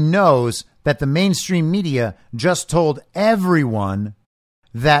Rudy knows that the mainstream media just told everyone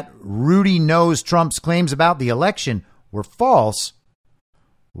that Rudy knows Trump's claims about the election were false,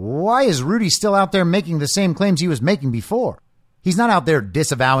 why is Rudy still out there making the same claims he was making before? He's not out there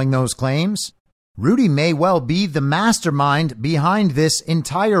disavowing those claims. Rudy may well be the mastermind behind this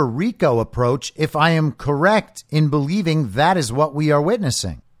entire RICO approach, if I am correct in believing that is what we are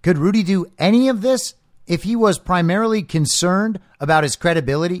witnessing. Could Rudy do any of this if he was primarily concerned about his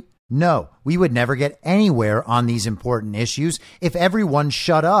credibility? No, we would never get anywhere on these important issues if everyone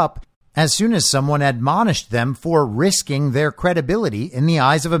shut up as soon as someone admonished them for risking their credibility in the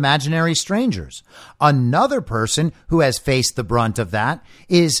eyes of imaginary strangers. Another person who has faced the brunt of that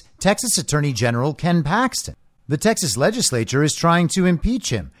is Texas Attorney General Ken Paxton. The Texas legislature is trying to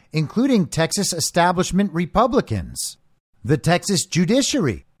impeach him, including Texas establishment Republicans. The Texas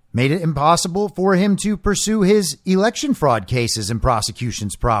judiciary made it impossible for him to pursue his election fraud cases and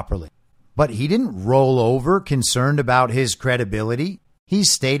prosecutions properly. But he didn't roll over concerned about his credibility. He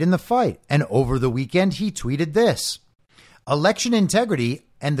stayed in the fight, and over the weekend he tweeted this: "Election integrity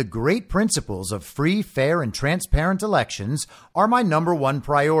and the great principles of free, fair, and transparent elections are my number one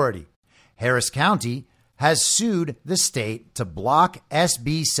priority. Harris County has sued the state to block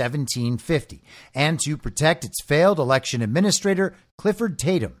SB 1750 and to protect its failed election administrator, Clifford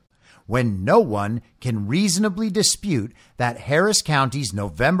Tatum, when no one can reasonably dispute that Harris County's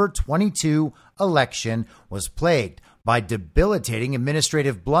November 22 election was plagued by debilitating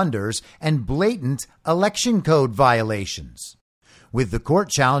administrative blunders and blatant election code violations. With the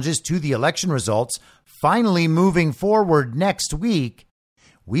court challenges to the election results finally moving forward next week,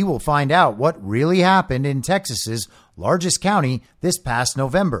 we will find out what really happened in Texas's largest county this past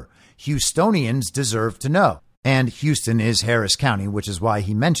November. Houstonians deserve to know." And Houston is Harris County, which is why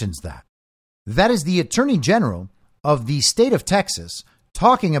he mentions that. That is the Attorney General of the state of Texas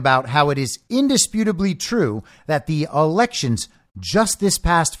talking about how it is indisputably true that the elections just this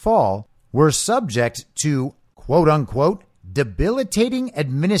past fall were subject to, quote unquote, debilitating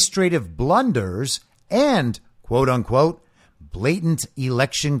administrative blunders and, quote unquote, blatant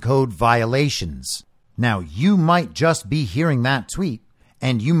election code violations. Now, you might just be hearing that tweet,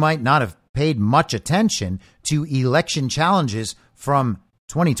 and you might not have paid much attention to election challenges from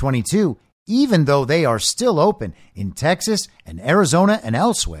 2022, even though they are still open in Texas and Arizona and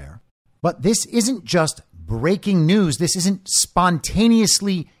elsewhere. But this isn't just breaking news. This isn't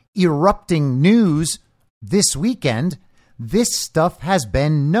spontaneously erupting news this weekend. This stuff has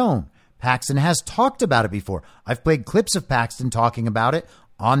been known. Paxton has talked about it before. I've played clips of Paxton talking about it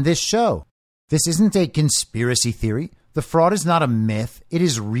on this show. This isn't a conspiracy theory. The fraud is not a myth. It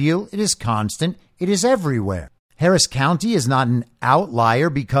is real. It is constant. It is everywhere. Harris County is not an outlier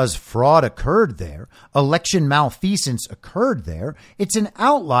because fraud occurred there. Election malfeasance occurred there. It's an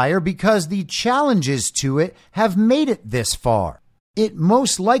outlier because the challenges to it have made it this far. It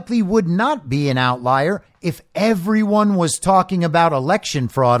most likely would not be an outlier if everyone was talking about election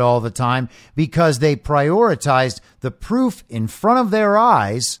fraud all the time because they prioritized the proof in front of their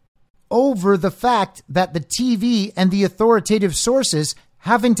eyes over the fact that the TV and the authoritative sources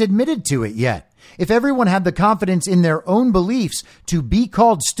haven't admitted to it yet. If everyone had the confidence in their own beliefs to be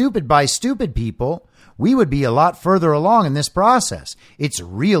called stupid by stupid people, we would be a lot further along in this process. It's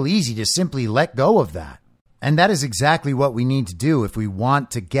real easy to simply let go of that. And that is exactly what we need to do if we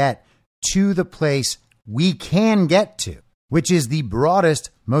want to get to the place we can get to, which is the broadest,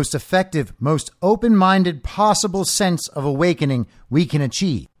 most effective, most open-minded possible sense of awakening we can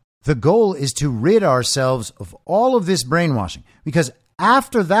achieve. The goal is to rid ourselves of all of this brainwashing, because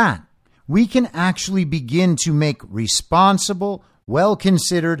after that, we can actually begin to make responsible,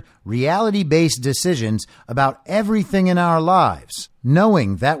 well-considered, reality-based decisions about everything in our lives,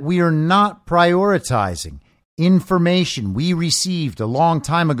 knowing that we are not prioritizing information we received a long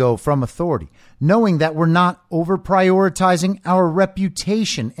time ago from authority, knowing that we're not over-prioritizing our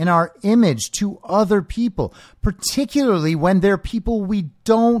reputation and our image to other people, particularly when they're people we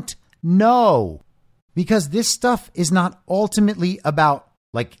don't know. Because this stuff is not ultimately about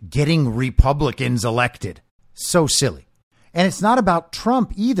getting Republicans elected. So silly. And it's not about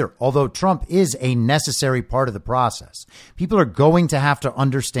Trump either, although Trump is a necessary part of the process. People are going to have to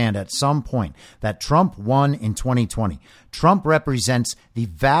understand at some point that Trump won in 2020. Trump represents the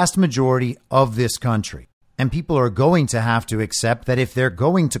vast majority of this country. And people are going to have to accept that if they're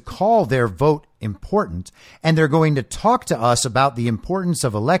going to call their vote important and they're going to talk to us about the importance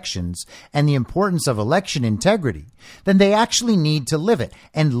of elections and the importance of election integrity, then they actually need to live it.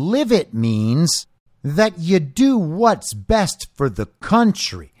 And live it means that you do what's best for the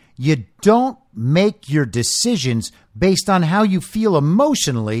country. You don't make your decisions based on how you feel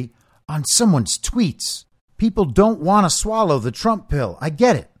emotionally on someone's tweets. People don't want to swallow the Trump pill. I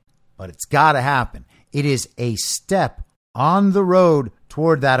get it, but it's got to happen. It is a step on the road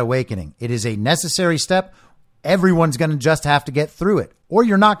toward that awakening. It is a necessary step. Everyone's going to just have to get through it, or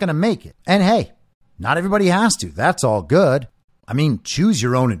you're not going to make it. And hey, not everybody has to. That's all good. I mean, choose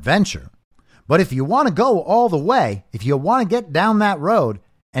your own adventure. But if you want to go all the way, if you want to get down that road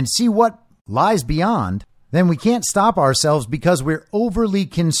and see what lies beyond, then we can't stop ourselves because we're overly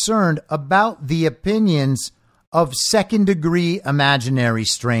concerned about the opinions of second-degree imaginary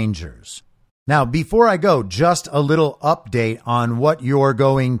strangers. Now, before I go, just a little update on what you're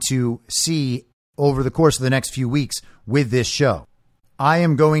going to see over the course of the next few weeks with this show. I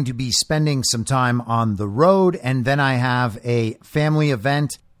am going to be spending some time on the road, and then I have a family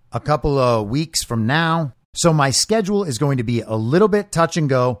event a couple of weeks from now. So my schedule is going to be a little bit touch and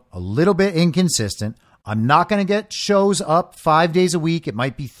go, a little bit inconsistent. I'm not going to get shows up 5 days a week. It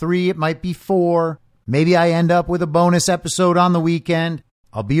might be 3, it might be 4. Maybe I end up with a bonus episode on the weekend.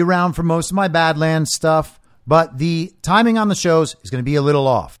 I'll be around for most of my Badlands stuff, but the timing on the shows is going to be a little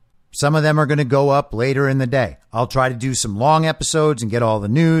off. Some of them are going to go up later in the day. I'll try to do some long episodes and get all the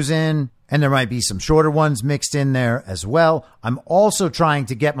news in, and there might be some shorter ones mixed in there as well. I'm also trying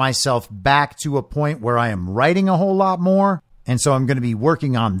to get myself back to a point where I am writing a whole lot more, and so I'm going to be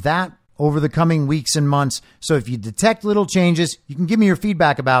working on that over the coming weeks and months. So if you detect little changes, you can give me your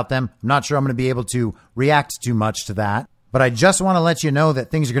feedback about them. I'm not sure I'm going to be able to react too much to that. But I just want to let you know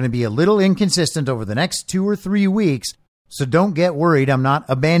that things are going to be a little inconsistent over the next 2 or 3 weeks. So don't get worried. I'm not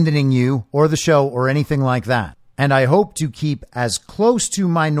abandoning you or the show or anything like that. And I hope to keep as close to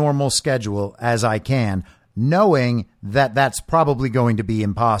my normal schedule as I can, knowing that that's probably going to be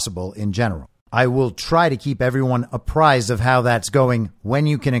impossible in general. I will try to keep everyone apprised of how that's going, when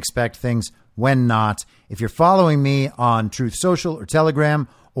you can expect things, when not. If you're following me on Truth Social or Telegram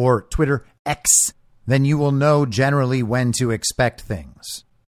or Twitter X, then you will know generally when to expect things.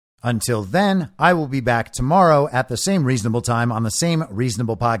 Until then, I will be back tomorrow at the same reasonable time on the same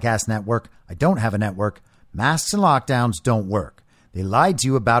reasonable podcast network. I don't have a network. Masks and lockdowns don't work. They lied to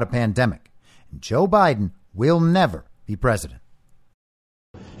you about a pandemic. And Joe Biden will never be president.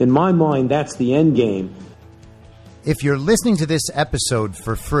 In my mind, that's the end game. If you're listening to this episode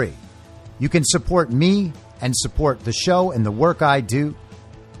for free, you can support me and support the show and the work I do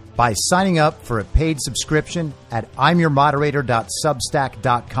by signing up for a paid subscription at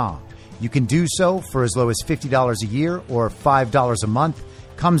imyourmoderator.substack.com. You can do so for as low as $50 a year or $5 a month.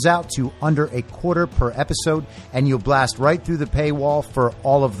 Comes out to under $0.25 per episode, and you'll blast right through the paywall for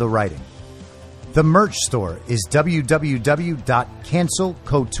all of the writing. The merch store is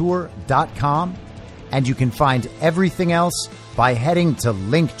www.cancelcouture.com, and you can find everything else by heading to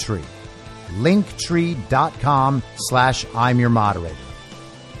Linktree. Linktree.com/imyourmoderator.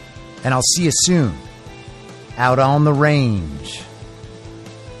 And I'll see you soon out on the range.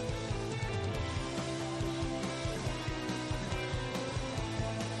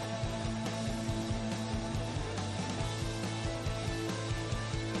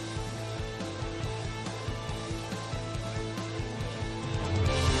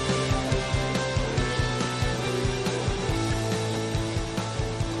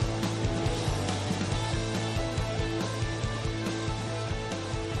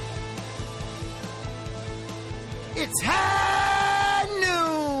 It's high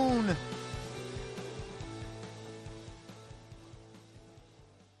noon.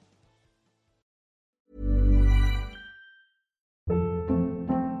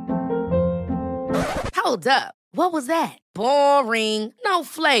 Hold up. What was that? Boring. No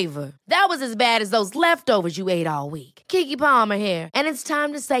flavor. That was as bad as those leftovers you ate all week. Keke Palmer here, and it's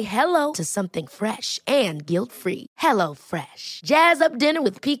time to say hello to something fresh and guilt-free. Hello Fresh. Jazz up dinner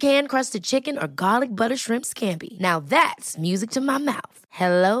with pecan-crusted chicken or garlic butter shrimp scampi. Now that's music to my mouth.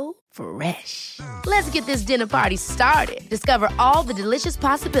 Hello Fresh. Let's get this dinner party started. Discover all the delicious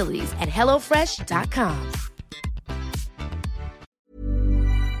possibilities at hellofresh.com.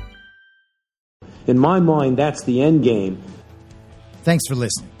 In my mind, that's the end game. Thanks for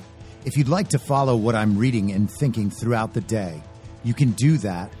listening. If you'd like to follow what I'm reading and thinking throughout the day, you can do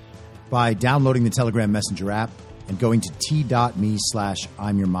that by downloading the Telegram Messenger app and going to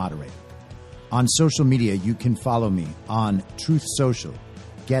t.me/imyourmoderator. On social media, you can follow me on Truth Social,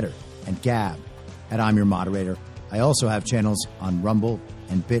 Getter, and Gab. at I'm Your Moderator. I also have channels on Rumble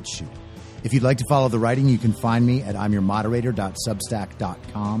and BitChute. If you'd like to follow the writing, you can find me at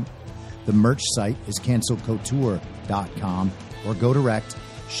imyourmoderator.substack.com. The merch site is cancelcouture.com, or go direct,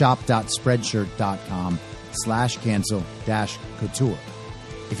 shop.spreadshirt.com/cancel-couture.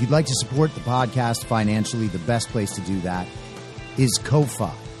 If you'd like to support the podcast financially, the best place to do that is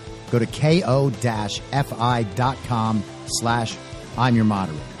Ko-Fi. Go to ko-fi.com/I'm Your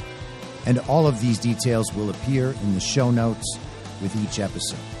Moderator. And all of these details will appear in the show notes with each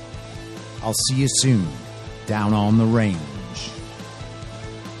episode. I'll see you soon down on the range.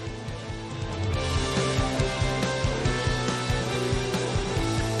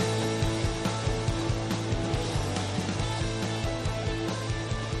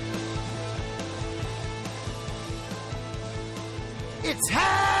 It's